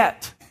 But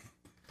yet,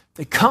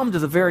 they come to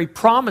the very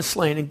promised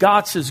land. And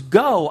God says,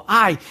 go,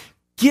 I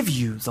give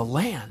you the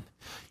land.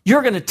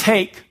 You're going to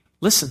take,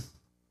 listen,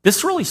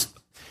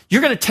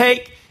 you're going to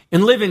take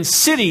and live in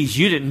cities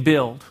you didn't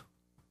build.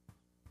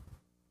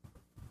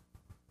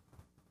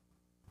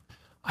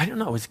 I don't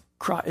know.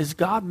 Is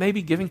God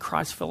maybe giving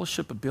Christ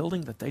Fellowship a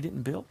building that they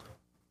didn't build?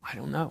 I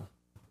don't know.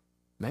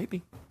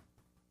 Maybe.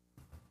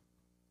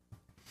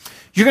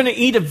 You're going to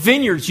eat of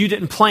vineyards you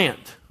didn't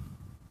plant.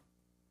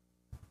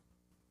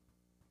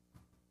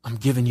 I'm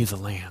giving you the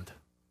land.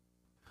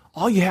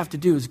 All you have to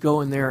do is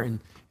go in there and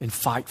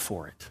fight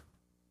for it.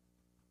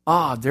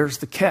 There's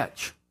the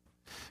catch.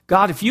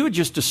 God, if you would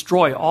just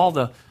destroy all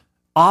the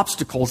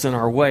obstacles in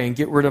our way and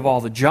get rid of all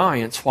the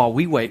giants while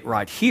we wait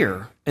right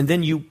here, and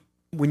then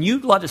when you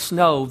let us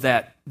know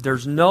that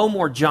there's no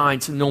more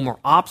giants and no more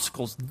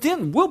obstacles,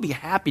 then we'll be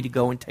happy to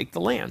go and take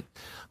the land.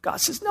 God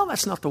says, no,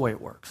 that's not the way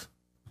it works.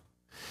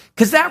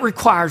 Because that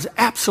requires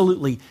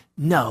absolutely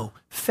no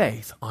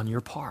faith on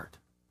your part.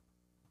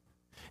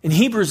 In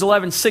Hebrews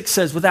 11:6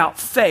 says, without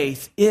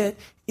faith, it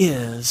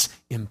is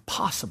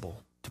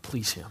impossible to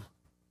please Him.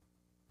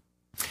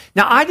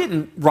 Now, I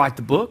didn't write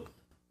the book.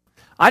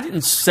 I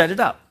didn't set it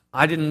up.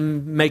 I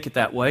didn't make it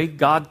that way.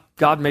 God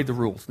made the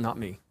rules, not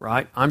me,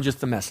 right? I'm just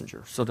the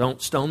messenger. So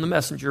don't stone the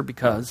messenger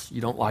because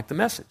you don't like the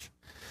message.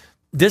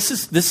 This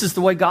is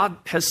the way God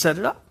has set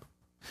it up.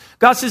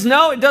 God says,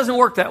 no, it doesn't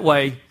work that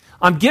way.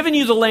 I'm giving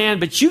you the land,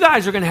 but you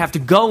guys are going to have to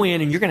go in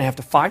and you're going to have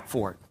to fight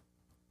for it.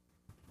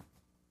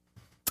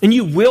 And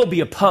you will be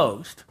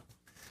opposed.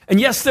 And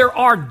yes, there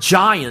are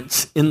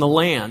giants in the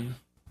land.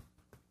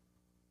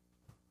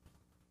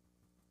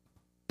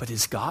 But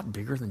is God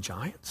bigger than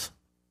giants?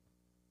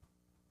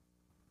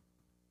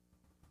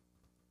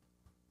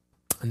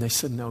 And they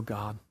said, no,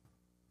 God.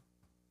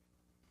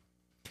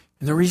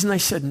 And the reason they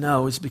said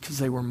no is because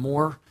they were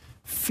more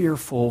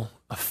fearful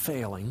of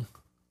failing.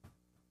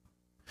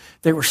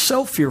 They were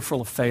so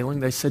fearful of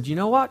failing, they said, you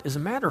know what? As a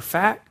matter of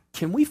fact,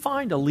 can we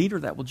find a leader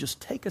that will just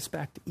take us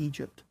back to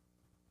Egypt?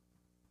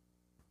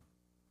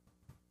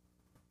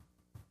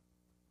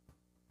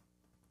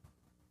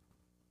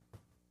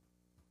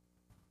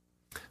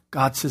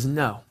 God says,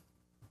 no.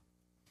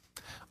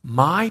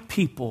 My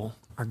people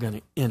are going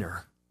to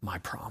enter my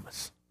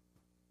promise.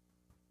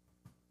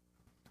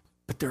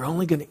 But they're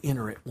only going to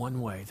enter it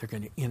one way. They're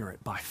going to enter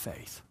it by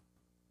faith.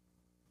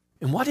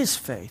 And what is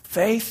faith?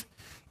 Faith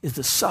is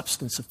the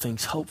substance of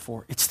things hoped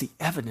for. It's the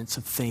evidence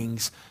of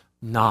things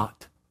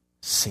not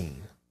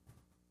seen.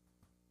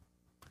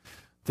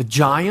 The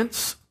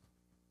giants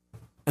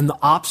and the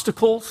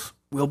obstacles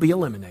will be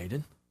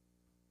eliminated.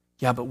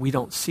 Yeah, but we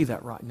don't see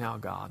that right now,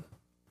 God.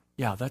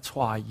 Yeah, that's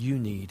why you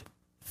need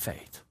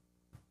faith.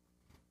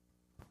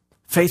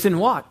 Faith in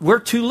what? We're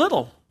too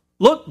little.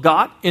 Look,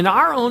 God, in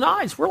our own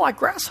eyes, we're like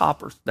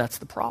grasshoppers. That's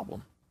the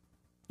problem.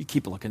 You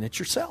keep looking at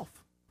yourself.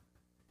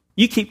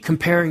 You keep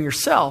comparing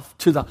yourself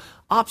to the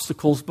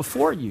obstacles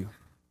before you.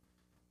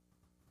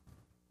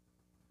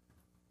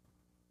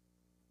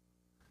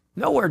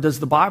 Nowhere does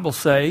the Bible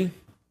say,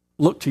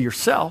 look to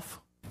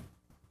yourself.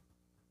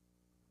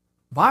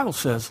 The Bible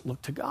says,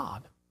 look to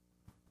God.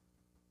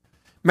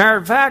 Matter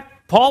of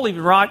fact, Paul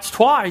even writes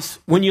twice,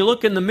 when you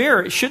look in the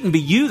mirror, it shouldn't be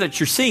you that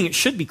you're seeing, it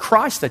should be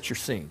Christ that you're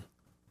seeing.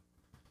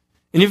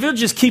 And if you'll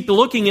just keep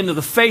looking into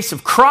the face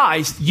of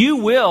Christ, you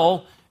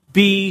will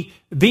be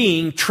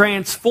being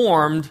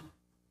transformed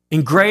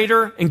in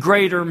greater and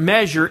greater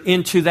measure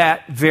into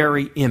that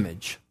very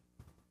image.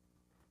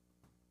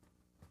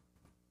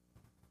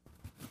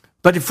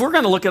 But if we're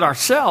going to look at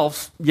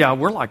ourselves, yeah,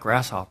 we're like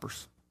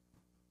grasshoppers.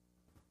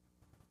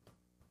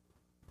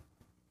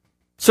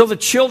 So the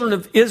children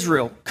of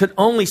Israel could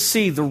only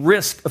see the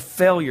risk of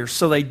failure,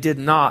 so they did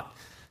not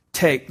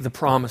take the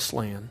promised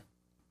land.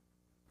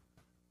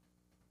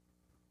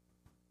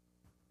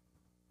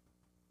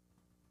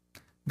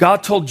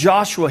 God told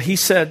Joshua, he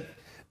said,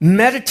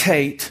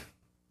 meditate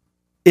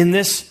in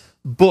this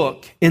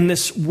book, in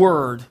this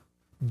word,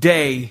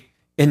 day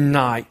and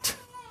night.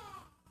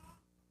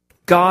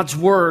 God's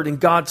word and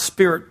God's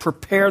Spirit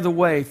prepare the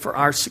way for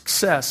our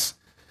success.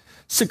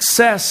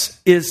 Success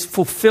is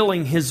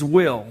fulfilling His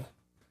will.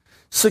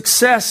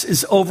 Success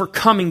is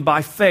overcoming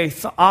by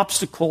faith the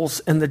obstacles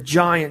and the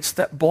giants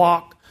that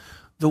block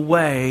the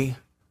way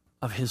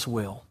of His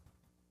will.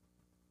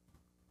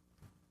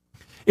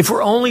 If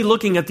we're only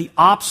looking at the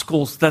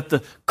obstacles that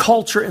the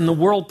culture and the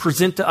world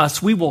present to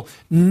us, we will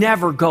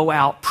never go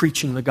out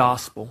preaching the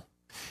gospel.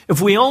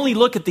 If we only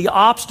look at the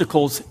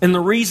obstacles and the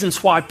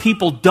reasons why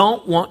people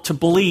don't want to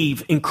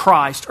believe in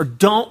Christ or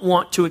don't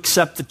want to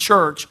accept the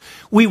church,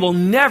 we will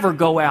never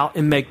go out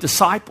and make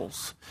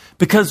disciples,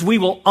 because we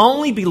will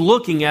only be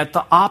looking at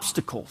the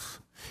obstacles.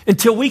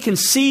 Until we can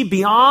see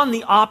beyond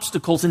the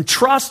obstacles and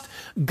trust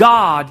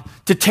God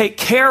to take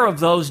care of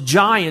those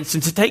giants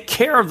and to take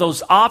care of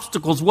those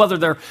obstacles, whether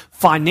they're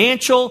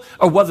financial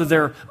or whether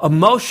they're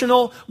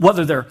emotional,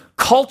 whether they're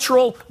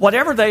cultural,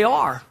 whatever they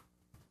are.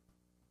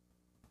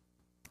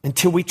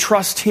 Until we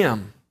trust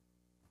Him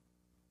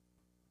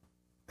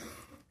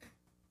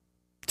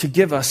to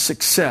give us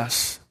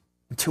success,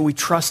 until we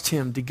trust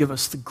Him to give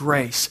us the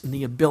grace and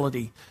the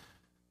ability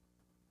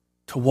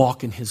to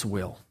walk in His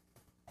will.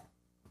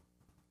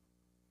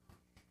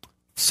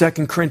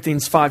 2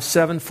 Corinthians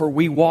 5:7, for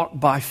we walk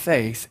by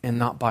faith and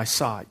not by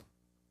sight.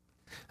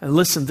 And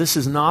listen, this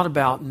is not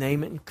about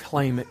name it and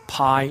claim it,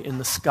 pie in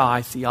the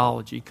sky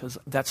theology, because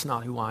that's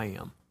not who I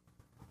am.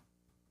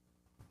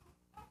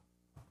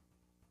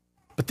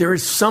 But there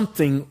is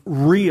something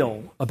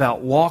real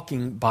about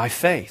walking by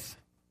faith.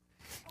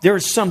 There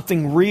is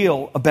something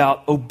real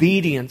about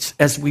obedience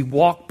as we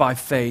walk by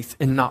faith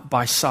and not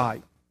by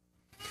sight.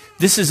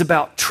 This is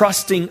about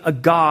trusting a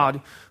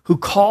God who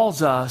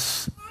calls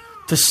us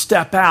to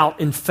step out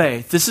in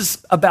faith. This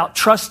is about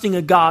trusting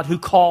a God who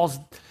calls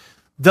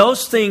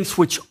those things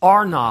which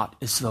are not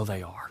as though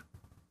they are.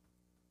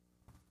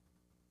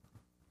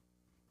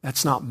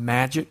 That's not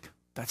magic.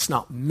 That's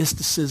not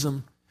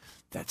mysticism.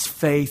 That's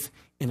faith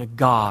in a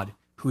God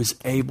who is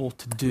able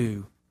to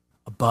do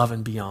above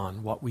and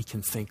beyond what we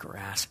can think or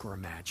ask or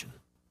imagine.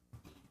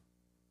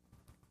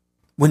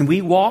 When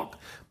we walk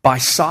by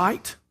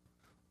sight,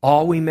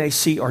 all we may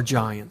see are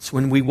giants.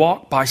 When we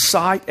walk by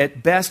sight,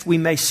 at best we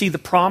may see the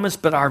promise,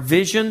 but our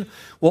vision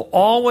will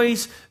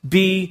always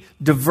be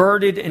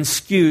diverted and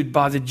skewed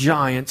by the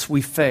giants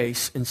we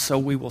face, and so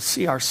we will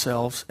see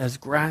ourselves as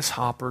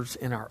grasshoppers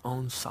in our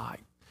own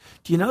sight.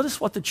 Do you notice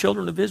what the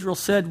children of Israel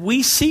said?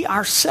 We see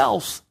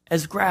ourselves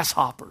as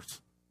grasshoppers.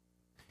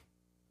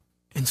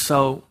 And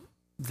so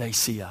they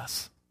see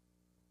us.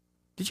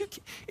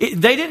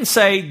 They didn't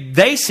say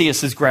they see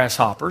us as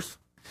grasshoppers.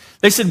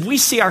 They said, we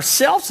see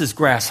ourselves as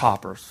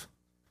grasshoppers.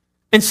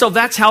 And so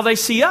that's how they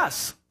see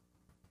us.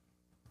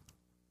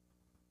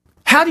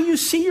 How do you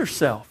see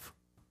yourself?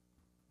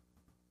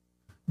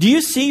 Do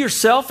you see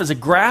yourself as a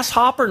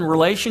grasshopper in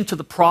relation to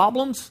the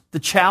problems, the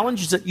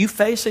challenges that you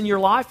face in your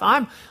life?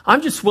 I'm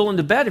just willing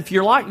to bet if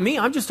you're like me,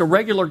 I'm just a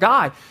regular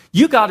guy.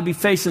 You got to be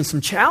facing some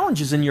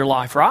challenges in your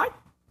life, right?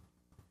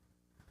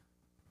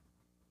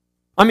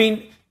 I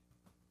mean,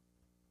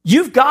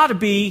 you've got to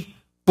be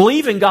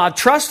believing God,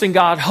 trusting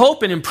God,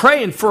 hoping and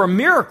praying for a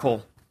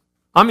miracle.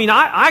 I mean,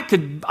 I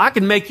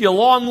could make you a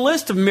long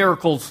list of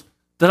miracles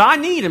that I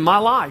need in my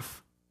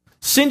life.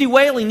 Cindy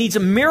Whaley needs a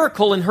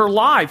miracle in her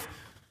life.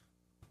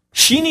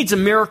 She needs a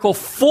miracle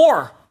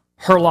for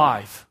her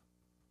life.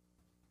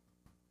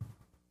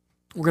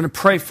 We're going to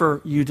pray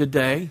for you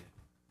today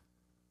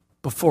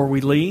before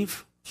we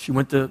leave. She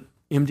went to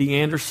MD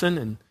Anderson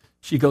and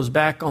she goes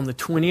back on the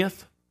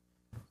 20th.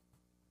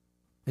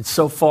 And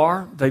so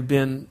far, they've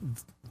been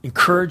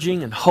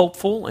encouraging and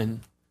hopeful,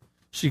 and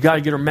she's got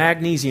to get her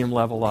magnesium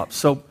level up.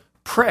 So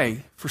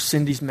pray for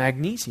Cindy's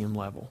magnesium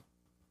level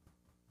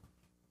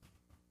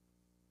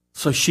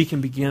so she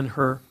can begin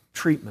her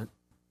treatment.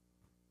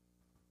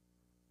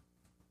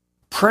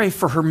 Pray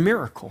for her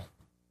miracle,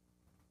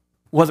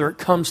 whether it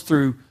comes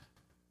through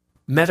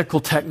medical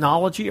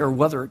technology or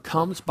whether it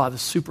comes by the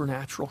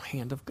supernatural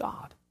hand of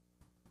God.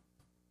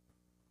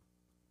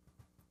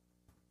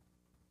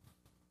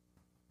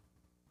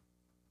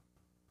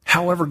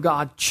 However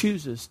God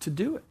chooses to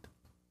do it.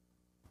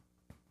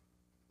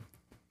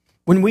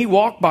 When we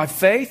walk by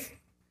faith,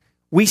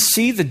 we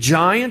see the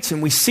giants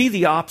and we see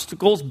the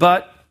obstacles,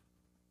 but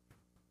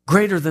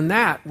greater than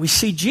that, we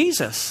see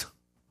Jesus.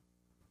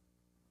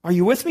 Are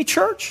you with me,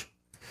 church?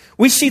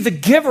 We see the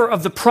giver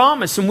of the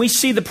promise and we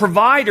see the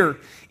provider,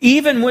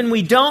 even when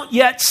we don't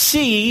yet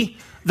see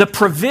the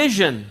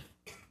provision.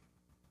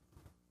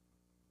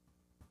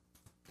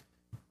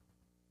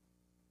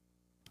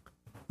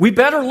 We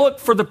better look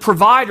for the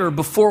provider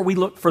before we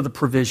look for the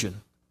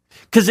provision.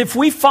 Because if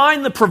we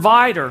find the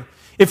provider,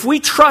 if we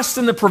trust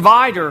in the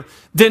provider,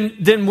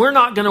 then we're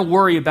not going to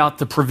worry about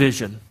the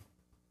provision.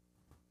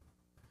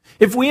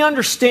 If we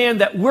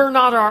understand that we're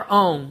not our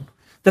own,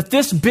 that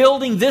this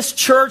building, this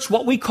church,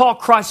 what we call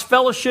Christ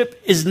Fellowship,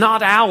 is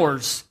not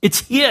ours,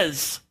 it's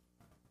His.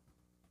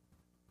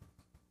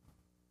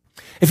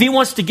 If He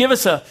wants to give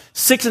us a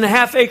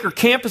 6.5-acre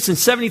campus and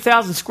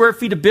 70,000 square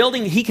feet of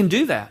building, He can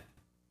do that.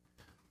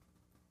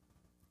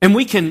 And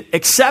we can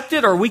accept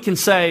it, or we can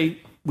say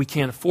we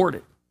can't afford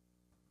it.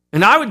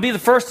 And I would be the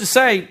first to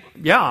say,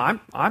 yeah,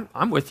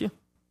 I'm with you.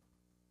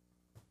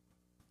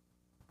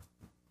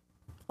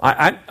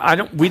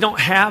 We don't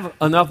have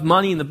enough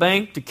money in the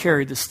bank to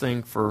carry this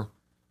thing for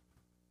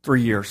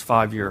 3 years,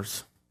 5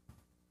 years.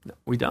 No,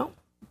 we don't.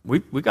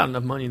 We got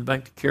enough money in the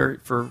bank to carry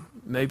it for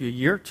maybe a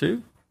year or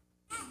two.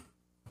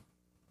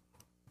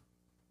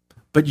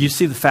 But you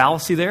see the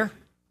fallacy there?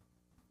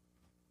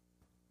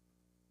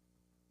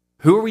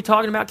 Who are we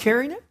talking about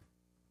carrying it?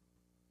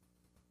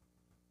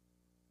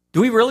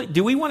 Do we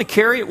want to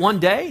carry it one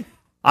day?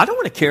 I don't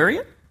want to carry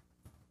it.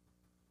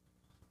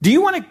 Do you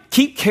want to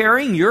keep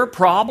carrying your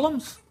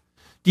problems?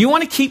 Do you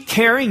want to keep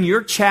carrying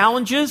your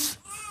challenges?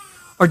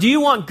 Or do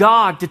you want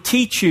God to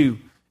teach you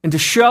and to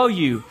show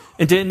you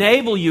and to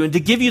enable you and to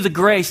give you the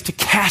grace to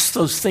cast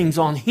those things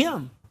on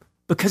Him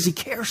because He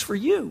cares for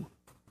you?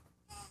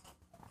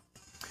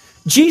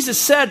 Jesus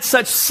said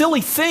such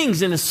silly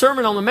things in His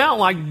Sermon on the Mount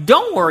like,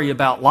 don't worry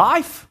about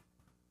life.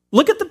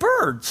 Look at the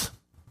birds.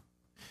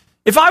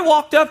 If I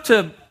walked up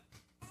to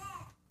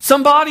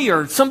somebody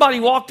or somebody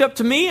walked up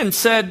to me and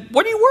said,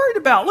 what are you worried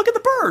about? Look at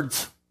the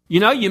birds. You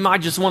know, you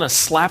might just want to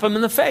slap them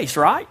in the face,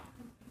 right?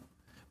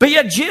 But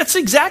yet, it's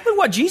exactly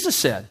what Jesus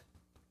said.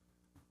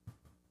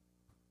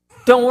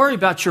 Don't worry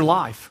about your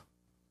life.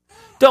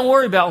 Don't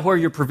worry about where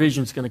your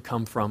provision is going to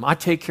come from. I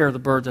take care of the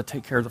birds. I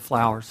take care of the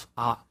flowers.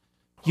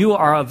 You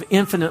are of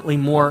infinitely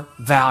more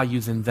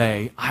value than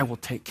they. I will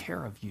take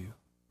care of you.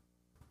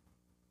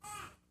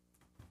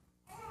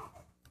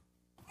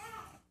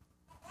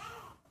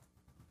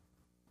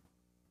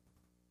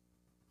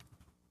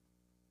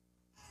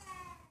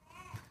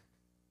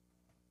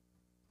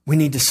 We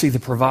need to see the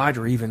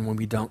provider even when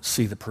we don't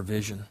see the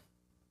provision.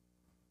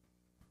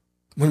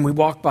 When we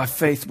walk by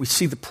faith, we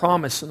see the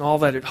promise and all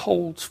that it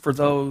holds for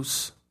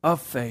those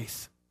of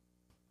faith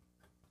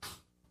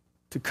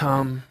to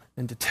come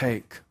and to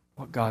take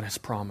what God has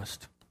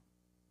promised.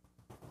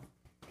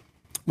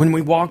 When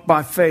we walk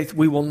by faith,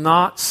 we will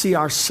not see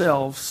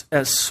ourselves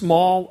as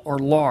small or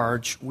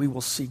large. We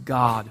will see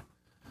God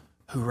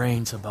who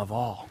reigns above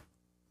all.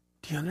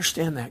 Do you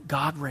understand that?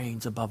 God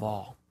reigns above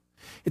all.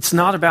 It's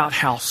not about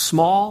how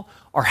small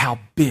or how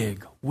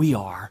big we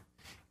are.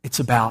 It's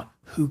about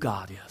who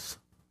God is.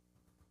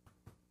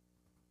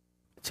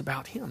 It's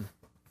about Him.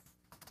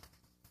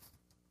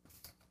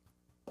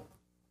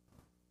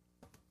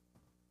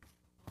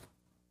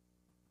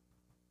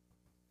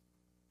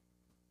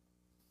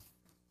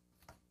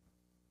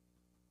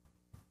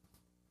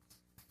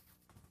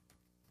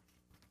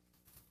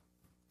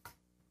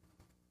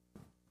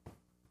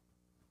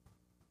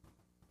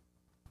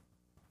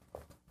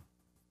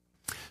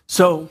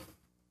 So,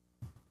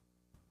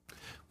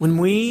 when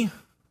we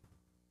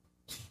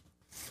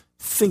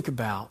think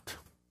about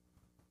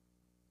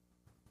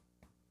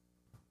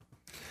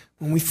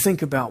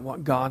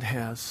what God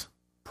has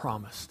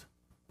promised,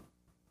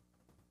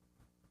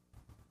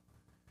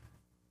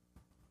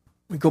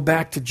 we go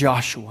back to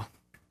Joshua.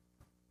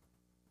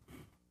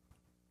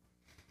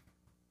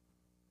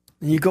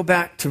 And you go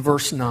back to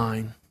verse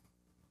 9.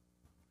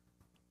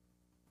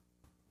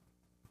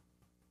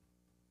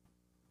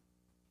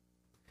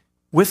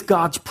 With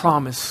God's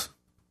promise,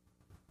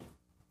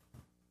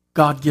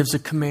 God gives a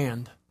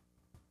command.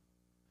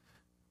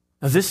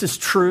 Now, this is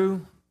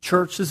true,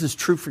 church, this is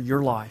true for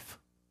your life.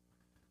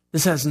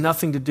 This has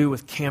nothing to do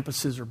with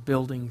campuses or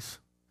buildings.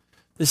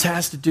 This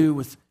has to do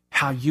with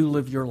how you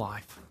live your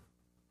life.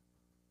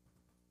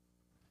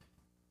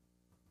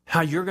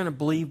 How you're going to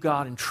believe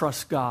God and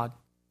trust God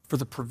for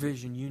the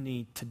provision you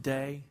need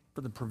today,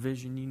 for the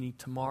provision you need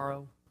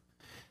tomorrow.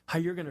 How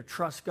you're going to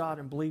trust God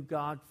and believe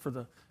God for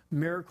the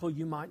miracle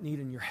you might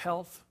need in your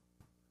health,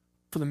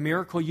 for the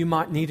miracle you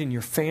might need in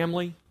your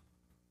family,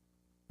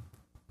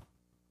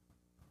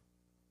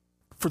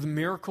 for the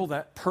miracle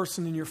that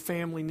person in your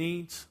family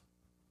needs,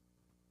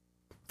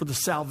 for the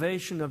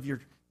salvation of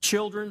your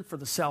children, for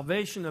the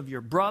salvation of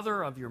your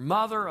brother, of your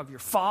mother, of your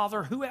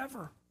father,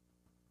 whoever.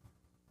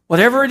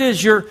 Whatever it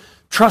is you're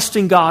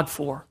trusting God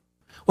for,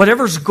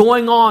 whatever's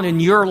going on in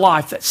your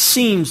life that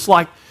seems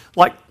like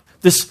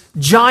this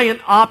giant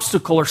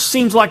obstacle or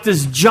seems like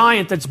this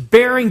giant that's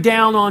bearing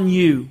down on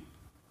you.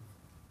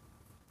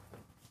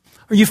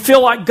 Or you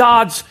feel like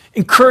God's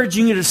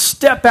encouraging you to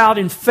step out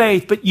in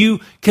faith, but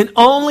you can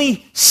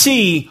only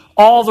see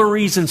all the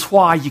reasons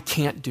why you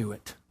can't do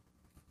it.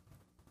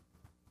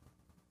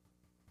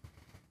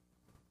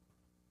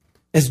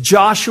 As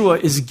Joshua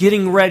is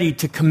getting ready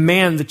to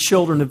command the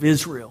children of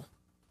Israel,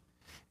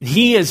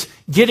 He is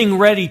getting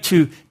ready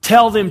to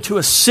tell them to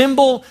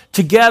assemble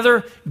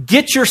together,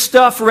 get your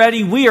stuff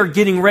ready. We are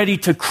getting ready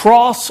to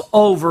cross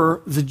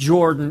over the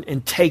Jordan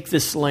and take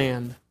this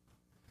land.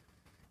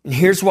 And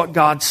here's what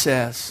God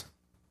says.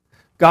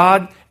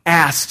 God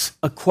asks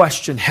a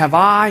question. Have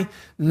I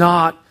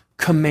not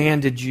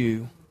commanded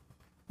you?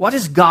 What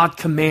has God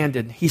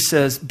commanded? He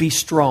says, be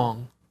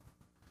strong.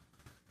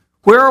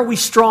 Where are we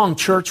strong,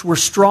 church? We're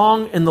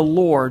strong in the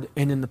Lord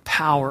and in the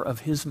power of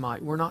His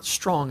might. We're not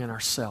strong in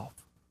ourselves.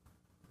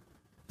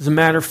 As a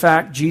matter of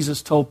fact,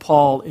 Jesus told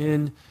Paul,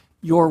 in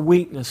your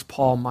weakness,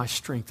 Paul, my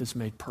strength is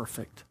made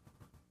perfect.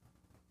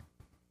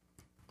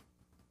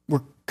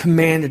 We're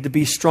commanded to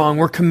be strong.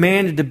 We're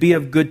commanded to be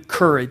of good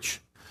courage.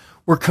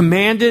 We're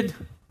commanded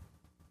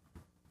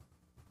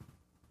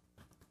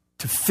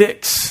to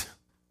fix,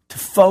 to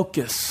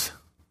focus,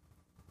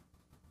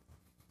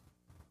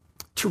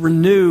 to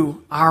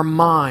renew our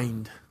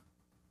mind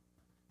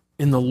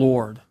in the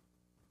Lord.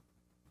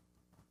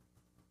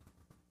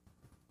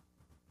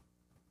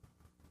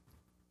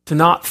 To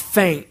not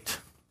faint,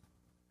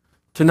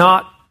 to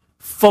not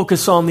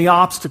focus on the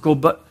obstacle,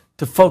 but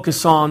to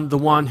focus on the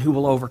one who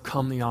will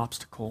overcome the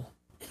obstacle.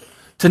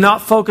 To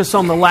not focus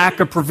on the lack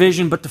of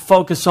provision, but to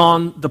focus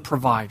on the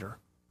provider.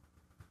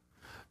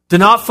 To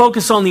not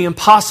focus on the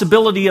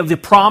impossibility of the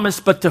promise,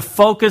 but to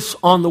focus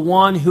on the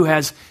one who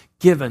has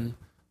given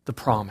the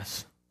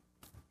promise.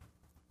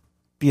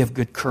 Be of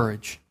good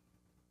courage.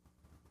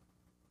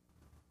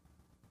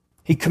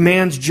 He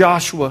commands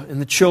Joshua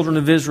and the children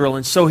of Israel,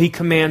 and so He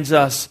commands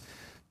us,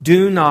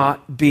 do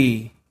not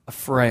be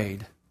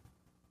afraid.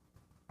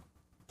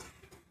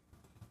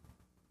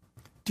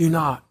 Do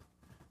not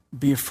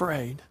be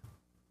afraid.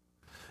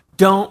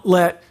 Don't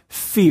let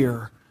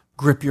fear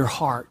grip your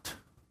heart.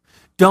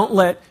 Don't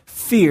let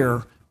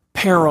fear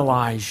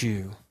paralyze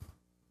you.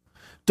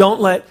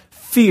 Don't let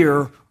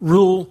fear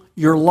rule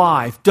your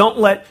life. Don't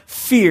let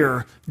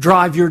fear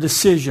drive your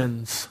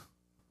decisions.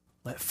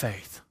 Let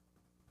faith.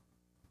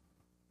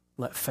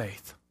 Let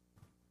faith.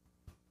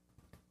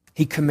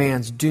 He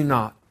commands, do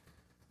not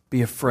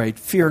be afraid.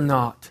 Fear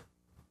not.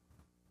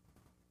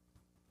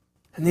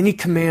 And then He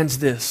commands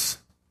this,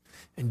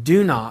 and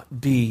do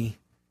not be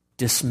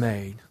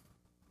dismayed.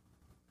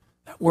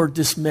 That word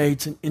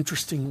dismayed is an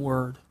interesting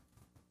word.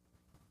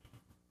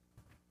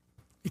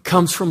 It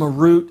comes from a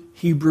root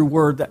Hebrew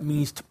word that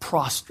means to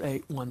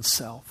prostrate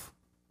oneself,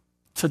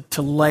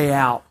 to lay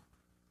out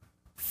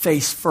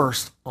face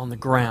first on the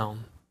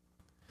ground.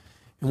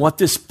 And what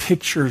this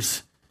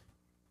pictures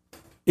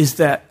is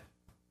that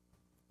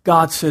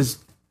God says,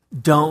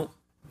 don't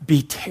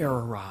be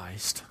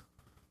terrorized.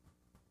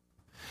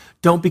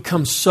 Don't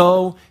become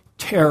so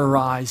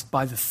terrorized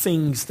by the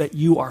things that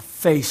you are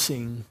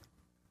facing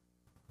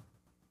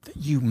that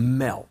you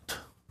melt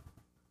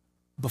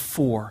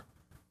before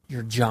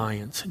your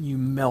giants and you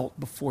melt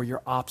before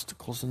your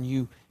obstacles and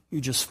you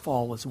just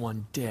fall as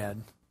one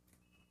dead.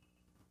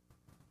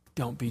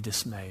 Don't be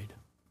dismayed.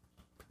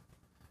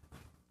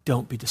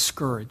 Don't be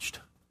discouraged.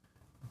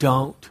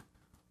 Don't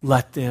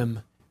let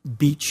them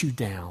beat you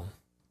down.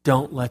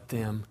 Don't let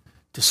them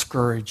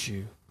discourage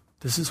you.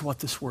 This is what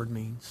this word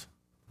means.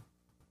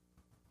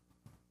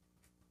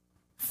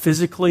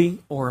 Physically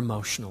or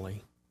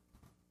emotionally.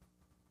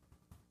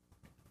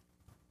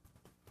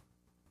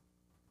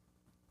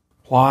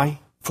 Why?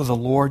 For the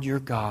Lord your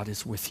God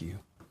is with you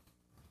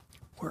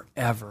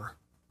wherever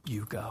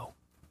you go.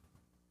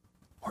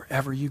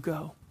 Wherever you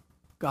go.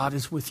 God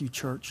is with you,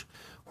 church.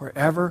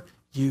 Wherever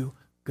you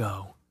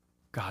go,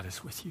 God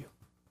is with you.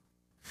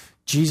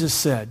 Jesus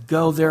said,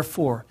 go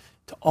therefore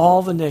to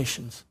all the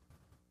nations,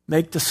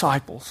 make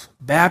disciples,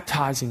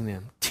 baptizing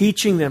them,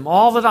 teaching them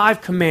all that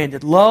I've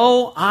commanded.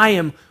 Lo, I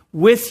am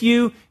with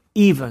you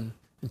even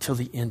until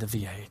the end of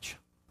the age.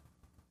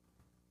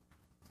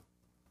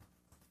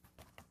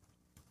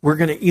 We're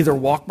going to either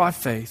walk by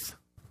faith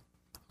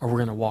or we're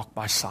going to walk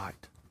by sight.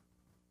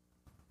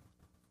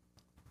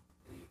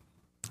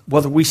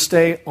 Whether we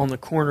stay on the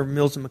corner of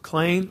Mills and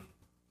McLean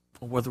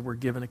or whether we're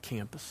given a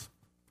campus,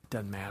 it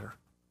doesn't matter.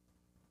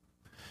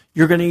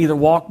 You're going to either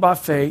walk by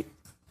faith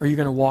or you're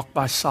going to walk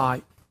by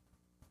sight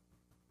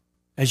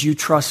as you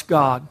trust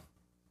God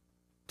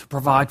to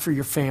provide for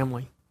your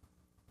family,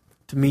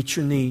 to meet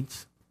your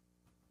needs.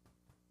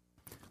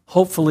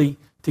 Hopefully,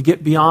 to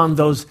get beyond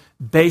those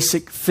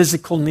basic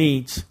physical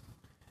needs,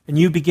 and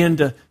you begin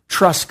to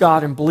trust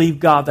God and believe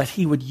God that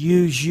He would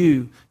use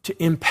you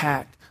to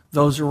impact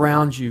those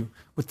around you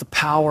with the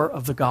power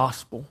of the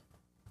gospel.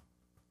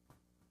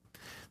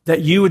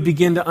 That you would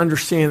begin to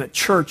understand that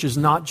church is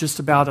not just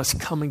about us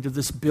coming to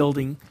this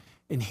building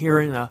and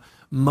hearing a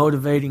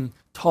motivating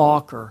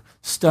talk or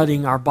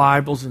studying our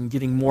Bibles and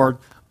getting more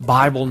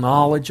Bible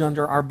knowledge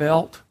under our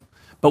belt.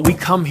 But we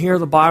come here,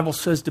 the Bible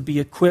says, to be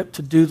equipped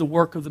to do the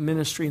work of the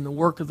ministry, and the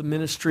work of the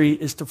ministry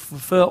is to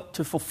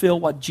fulfill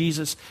what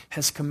Jesus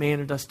has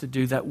commanded us to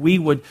do, that we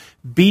would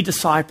be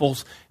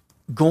disciples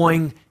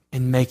going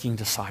and making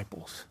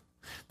disciples.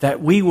 That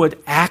we would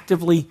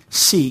actively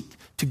seek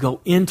to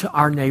go into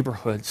our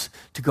neighborhoods,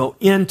 to go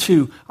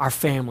into our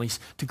families,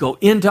 to go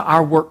into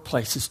our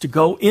workplaces, to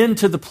go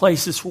into the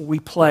places where we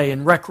play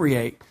and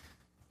recreate,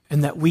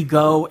 and that we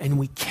go and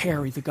we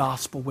carry the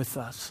gospel with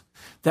us,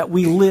 that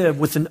we live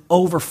with an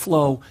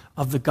overflow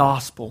of the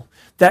gospel,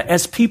 that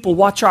as people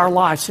watch our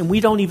lives, and we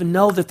don't even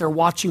know that they're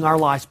watching our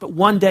lives, but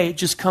one day it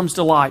just comes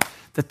to light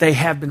that they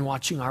have been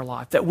watching our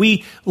life, that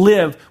we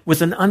live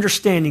with an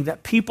understanding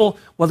that people,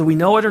 whether we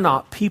know it or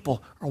not,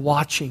 people are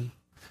watching,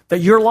 that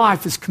your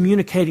life is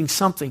communicating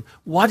something.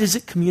 What is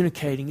it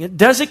communicating?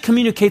 Does it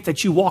communicate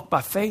that you walk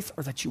by faith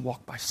or that you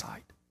walk by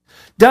sight?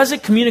 Does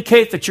it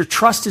communicate that your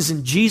trust is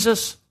in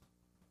Jesus?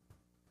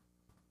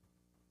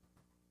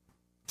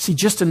 Is he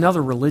just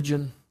another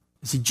religion?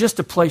 Is he just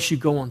a place you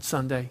go on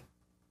Sunday?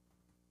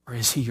 Or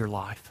is he your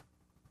life?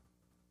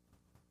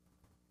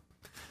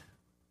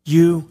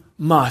 You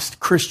must,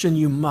 Christian,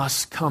 you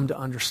must come to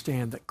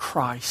understand that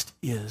Christ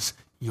is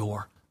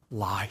your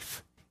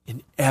life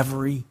in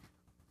every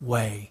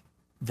way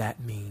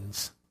that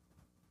means.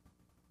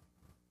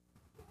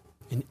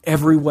 In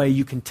every way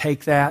you can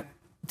take that,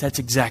 that's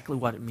exactly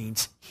what it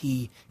means.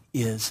 He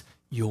is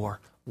your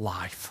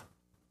life.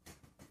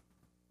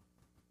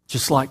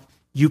 Just like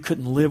you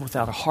couldn't live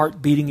without a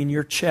heart beating in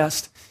your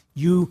chest,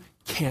 you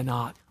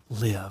cannot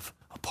live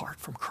apart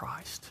from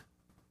Christ.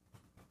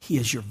 He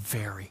is your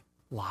very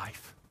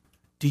life.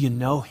 Do you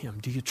know him?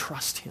 Do you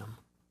trust him?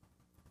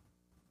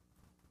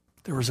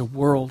 There is a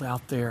world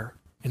out there,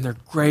 and their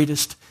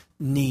greatest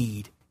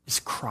need is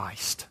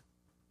Christ.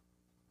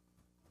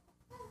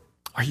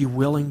 Are you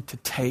willing to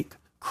take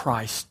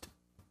Christ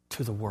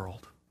to the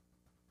world?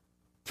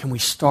 Can we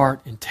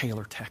start in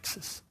Taylor,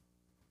 Texas?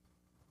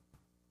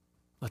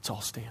 Let's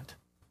all stand.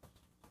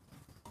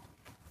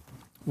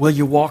 Will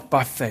you walk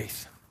by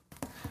faith?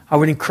 I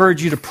would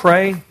encourage you to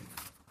pray.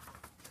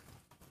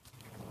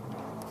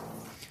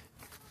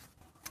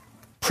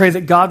 Pray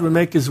that God would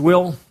make his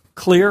will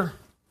clear.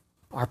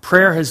 Our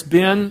prayer has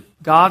been,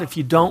 God, if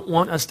you don't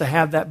want us to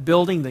have that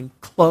building, then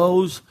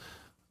close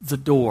the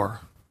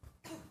door.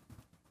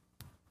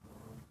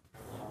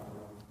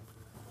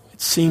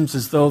 It seems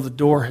as though the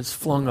door has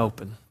flung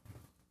open.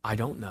 I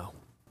don't know.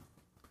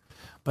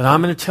 But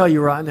I'm going to tell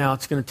you right now,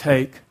 it's going to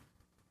take,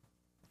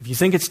 if you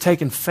think it's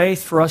taken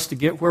faith for us to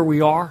get where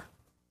we are,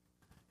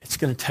 it's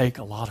going to take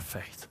a lot of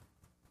faith.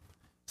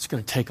 It's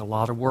going to take a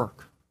lot of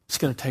work. It's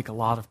going to take a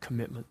lot of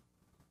commitment.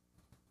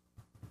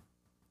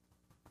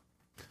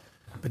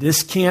 But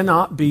this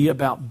cannot be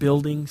about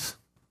buildings.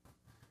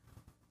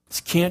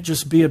 This can't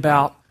just be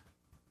about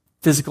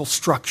physical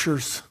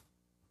structures.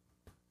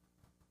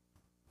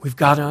 We've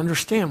got to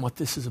understand what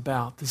this is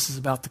about. This is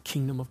about the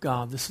kingdom of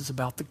God. This is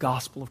about the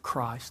gospel of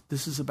Christ.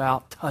 This is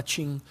about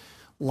touching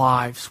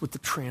lives with the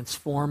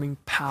transforming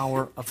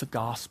power of the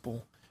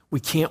gospel. We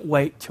can't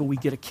wait till we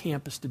get a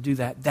campus to do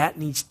that. That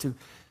needs to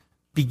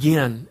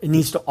begin. It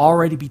needs to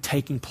already be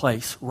taking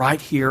place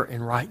right here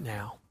and right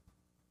now.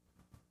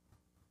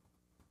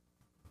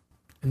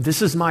 And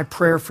this is my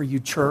prayer for you,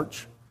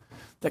 church,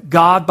 that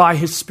God, by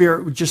his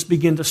Spirit, would just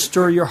begin to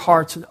stir your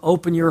hearts and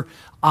open your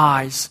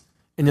eyes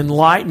and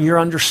enlighten your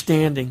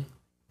understanding.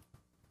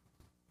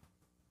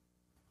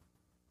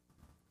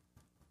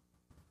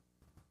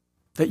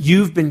 That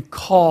you've been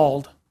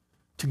called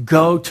to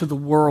go to the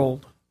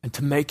world and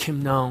to make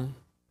him known,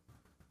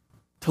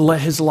 to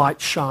let his light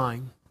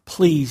shine.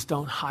 Please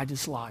don't hide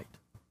his light.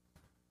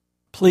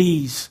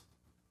 Please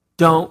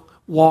don't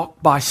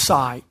walk by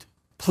sight.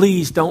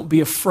 Please don't be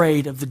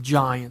afraid of the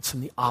giants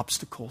and the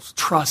obstacles.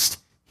 Trust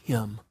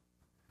him.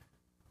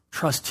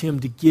 Trust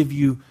him to give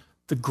you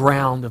the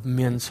ground of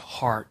men's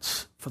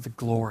hearts for the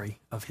glory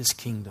of his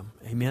kingdom.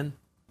 Amen?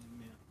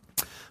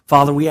 Amen.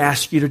 Father, we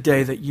ask you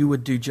today that you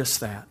would do just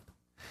that.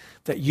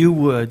 That you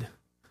would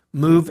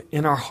move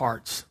in our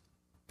hearts.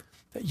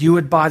 That you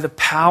would, by the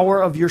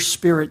power of your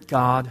Spirit,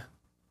 God,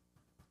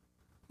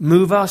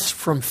 move us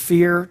from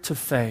fear to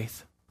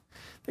faith.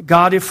 That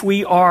God, if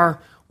we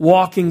are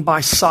walking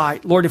by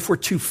sight, Lord, if we're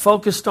too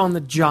focused on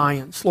the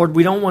giants, Lord,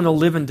 we don't want to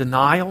live in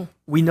denial.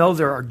 We know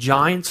there are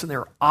giants and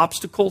there are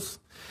obstacles.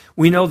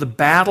 We know the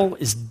battle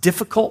is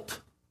difficult.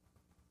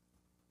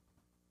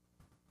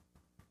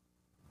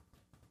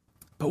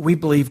 But we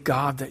believe,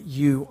 God, that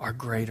you are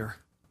greater.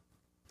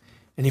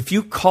 And if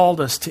you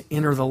called us to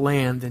enter the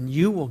land, then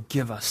you will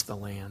give us the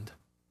land,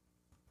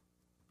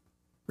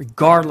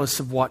 regardless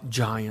of what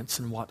giants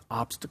and what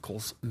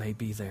obstacles may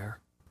be there.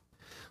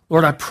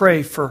 Lord, I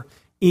pray for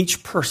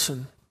each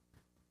person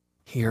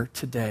here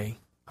today.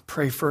 I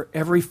pray for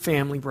every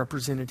family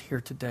represented here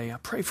today. I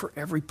pray for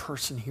every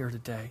person here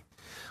today.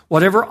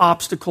 Whatever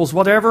obstacles,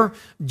 whatever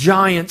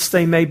giants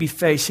they may be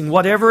facing,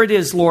 whatever it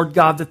is, Lord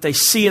God, that they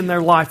see in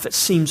their life that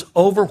seems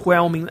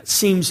overwhelming, that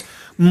seems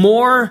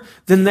more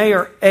than they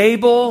are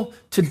able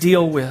to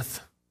deal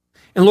with.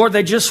 And Lord,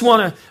 they just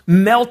want to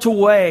melt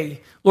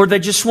away. Lord, they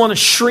just want to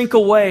shrink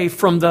away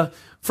from the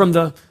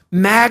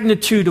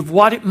magnitude of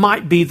what it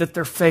might be that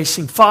they're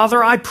facing.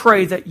 Father, I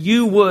pray that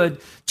you would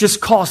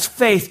just cause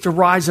faith to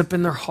rise up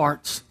in their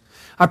hearts.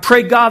 I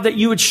pray, God, that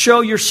you would show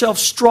yourself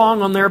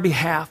strong on their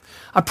behalf.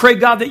 I pray,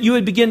 God, that you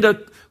would begin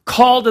to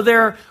call to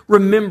their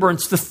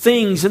remembrance the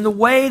things and the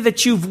way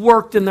that you've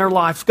worked in their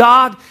lives.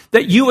 God,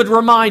 that you would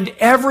remind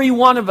every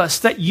one of us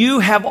that you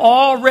have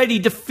already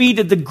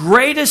defeated the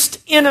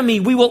greatest enemy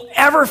we will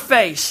ever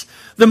face,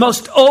 the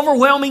most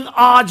overwhelming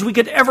odds we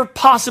could ever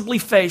possibly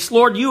face.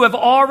 Lord, you have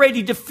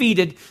already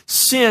defeated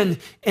sin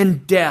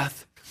and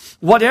death.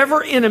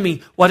 Whatever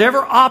enemy, whatever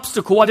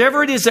obstacle,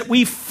 whatever it is that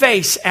we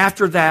face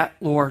after that,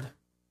 Lord,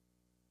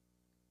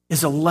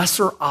 is a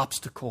lesser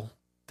obstacle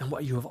than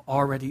what you have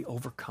already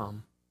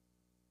overcome.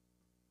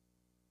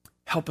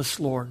 Help us,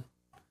 Lord,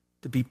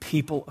 to be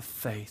people of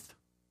faith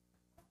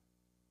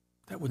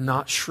that would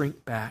not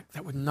shrink back,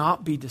 that would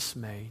not be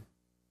dismayed,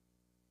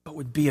 but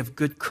would be of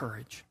good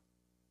courage.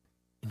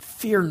 And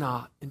fear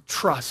not and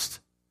trust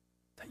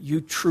that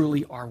you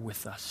truly are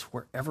with us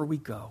wherever we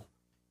go,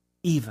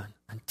 even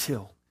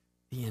until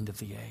the end of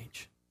the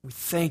age. We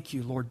thank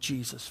you, Lord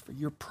Jesus, for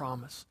your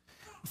promise.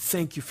 We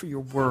thank you for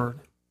your word.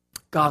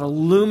 God,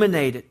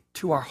 illuminate it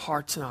to our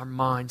hearts and our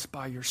minds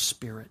by your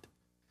Spirit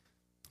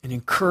and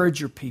encourage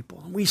your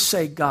people. And we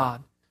say,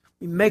 God,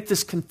 we make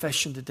this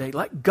confession today.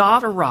 Let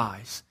God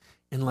arise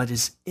and let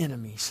his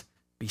enemies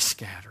be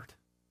scattered.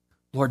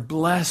 Lord,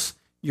 bless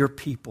your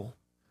people.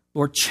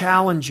 Lord,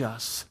 challenge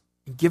us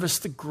and give us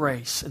the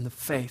grace and the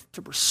faith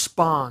to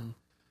respond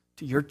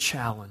to your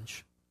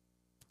challenge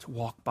to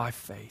walk by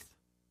faith.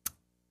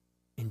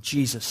 In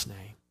Jesus'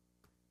 name,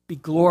 be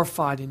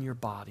glorified in your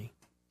body.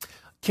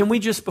 Can we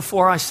just,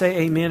 before I say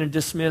amen and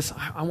dismiss,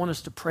 I want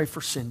us to pray for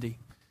Cindy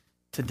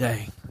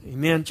today.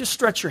 Amen. Just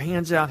stretch your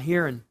hands out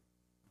here. And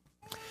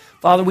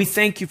Father, we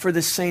thank you for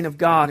this saint of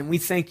God. And we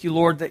thank you,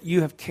 Lord, that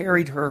you have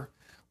carried her,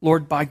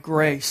 Lord, by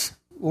grace,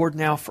 Lord,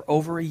 now for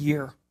over a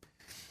year.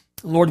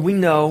 Lord, we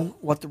know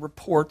what the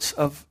reports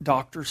of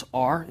doctors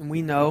are, and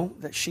we know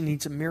that she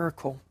needs a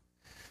miracle.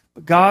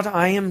 But God,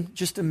 I am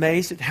just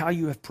amazed at how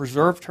you have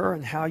preserved her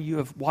and how you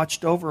have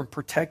watched over and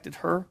protected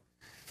her.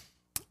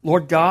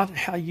 Lord God,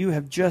 how you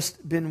have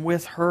just been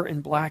with her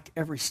in black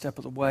every step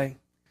of the way.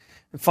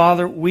 And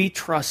Father, we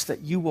trust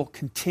that you will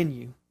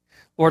continue.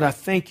 Lord, I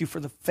thank you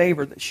for the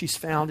favor that she's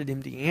found at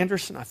MD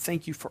Anderson. I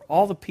thank you for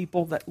all the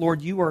people that,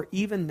 Lord, you are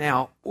even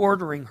now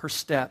ordering her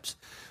steps,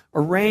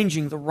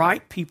 arranging the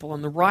right people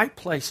in the right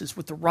places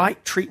with the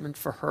right treatment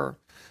for her.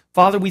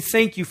 Father, we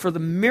thank you for the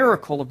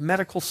miracle of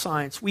medical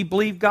science. We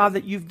believe, God,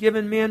 that you've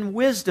given men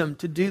wisdom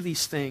to do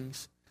these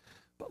things.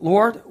 But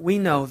Lord, we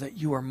know that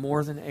you are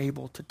more than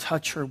able to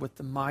touch her with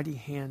the mighty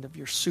hand of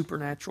your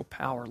supernatural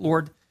power.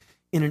 Lord,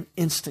 in an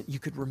instant you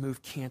could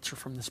remove cancer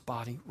from this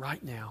body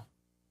right now.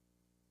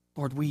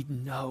 Lord, we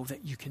know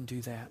that you can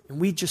do that. And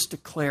we just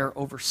declare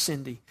over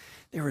Cindy,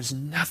 there is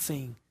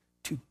nothing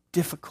too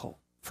difficult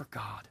for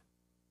God.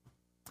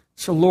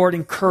 So Lord,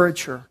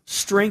 encourage her,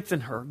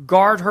 strengthen her,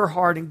 guard her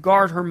heart and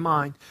guard her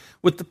mind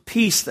with the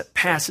peace that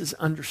passes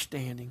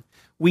understanding.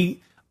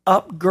 We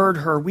upgird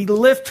her, we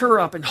lift her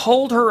up and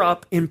hold her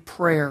up in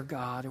prayer,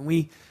 God. And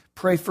we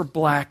pray for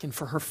Black and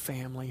for her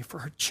family, for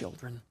her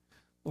children,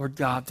 Lord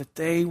God, that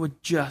they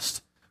would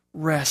just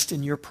rest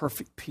in your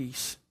perfect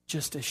peace,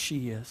 just as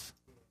she is.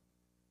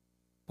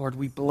 Lord,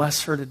 we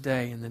bless her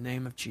today in the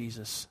name of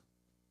Jesus.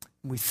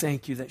 And we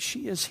thank you that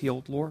she is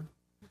healed, Lord,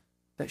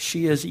 that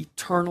she is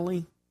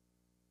eternally,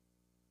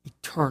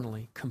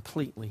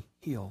 completely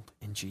healed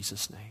in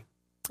Jesus' name.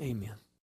 Amen.